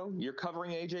Julio, you're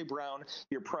covering A.J. Brown,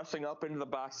 you're pressing up into the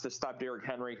box to stop Derrick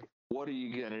Henry, what are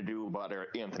you going to do about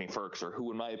Anthony Firkser,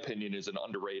 who, in my opinion, is an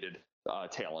underrated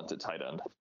talent at tight end?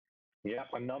 Yep,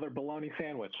 another bologna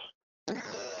sandwich.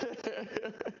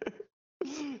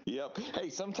 Yep. Hey,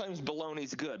 sometimes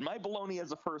bologna's good. My bologna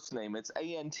has a first name. It's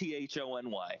Anthony.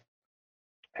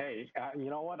 Hey, you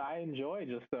know what? I enjoy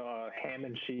just ham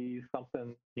and cheese,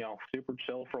 something, super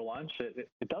chill for lunch. It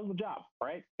does the job,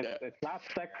 right? It's not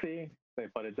sexy,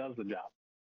 but it does the job.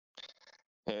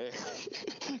 Hey,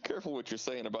 careful what you're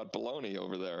saying about bologna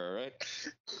over there, all right?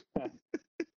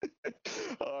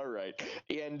 All right.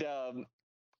 And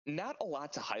not a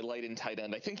lot to highlight in tight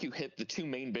end. I think you hit the two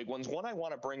main big ones. One I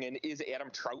want to bring in is Adam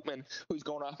Troutman, who's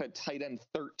going off at tight end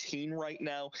 13 right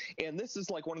now. And this is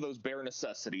like one of those bare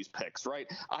necessities picks, right?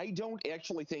 I don't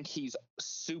actually think he's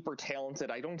super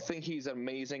talented. I don't think he's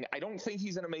amazing. I don't think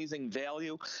he's an amazing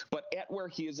value, but at where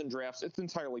he is in drafts, it's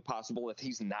entirely possible that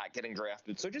he's not getting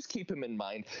drafted. So just keep him in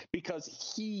mind,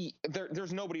 because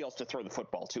there's nobody else to throw the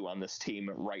football to on this team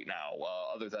right now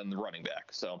other than the running back.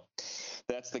 So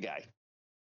that's the guy.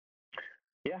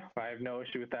 Yeah, I have no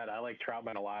issue with that. I like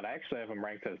Troutman a lot. I actually have him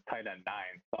ranked as tight end 9,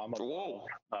 so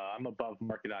I'm above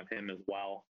market on him as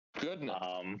well. Goodness.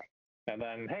 And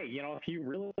then, hey, if you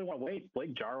really want to wait,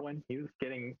 Blake Jarwin, he's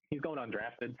going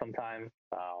undrafted sometimes.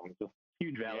 Just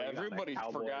huge value. Yeah, everybody's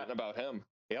forgotten about him.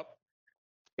 Yep.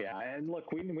 Yeah, and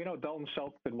look, we know Dalton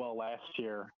Schultz did well last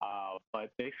year, but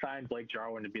they signed Blake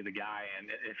Jarwin to be the guy, and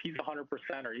if he's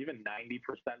 100% or even 90%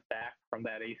 back from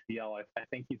that ACL, I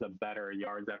think he's a better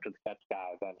yards after the catch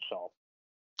guy than Schultz.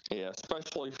 Yeah,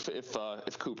 especially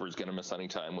if Cooper's going to miss any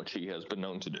time, which he has been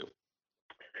known to do.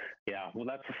 Yeah, well,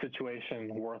 that's a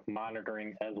situation worth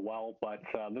monitoring as well. But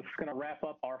this is going to wrap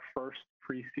up our first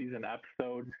preseason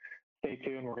episode. Stay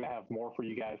tuned. We're going to have more for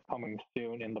you guys coming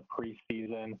soon in the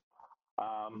preseason.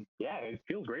 Yeah, it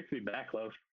feels great to be back,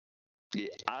 Los. Yeah,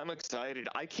 I'm excited.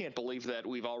 I can't believe that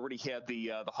we've already had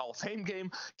the Hall of Fame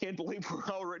game. Can't believe we're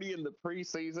already in the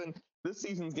preseason. This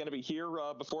season's going to be here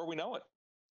before we know it.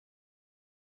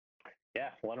 Yeah,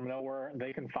 let them know where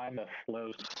they can find us,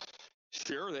 Los.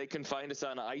 Sure, they can find us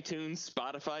on iTunes,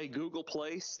 Spotify, Google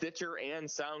Play, Stitcher, and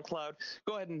SoundCloud.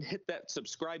 Go ahead and hit that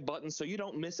subscribe button so you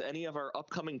don't miss any of our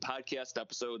upcoming podcast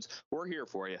episodes. We're here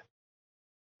for you.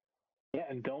 Yeah,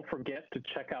 and don't forget to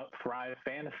check out Thrive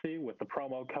Fantasy with the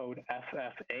promo code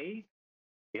FFA.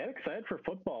 Get excited for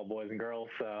football, boys and girls.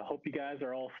 Hope you guys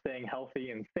are all staying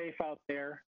healthy and safe out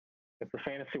there. It's a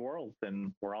fantasy world,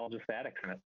 and we're all just addicts in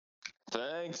it.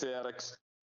 Thanks, addicts.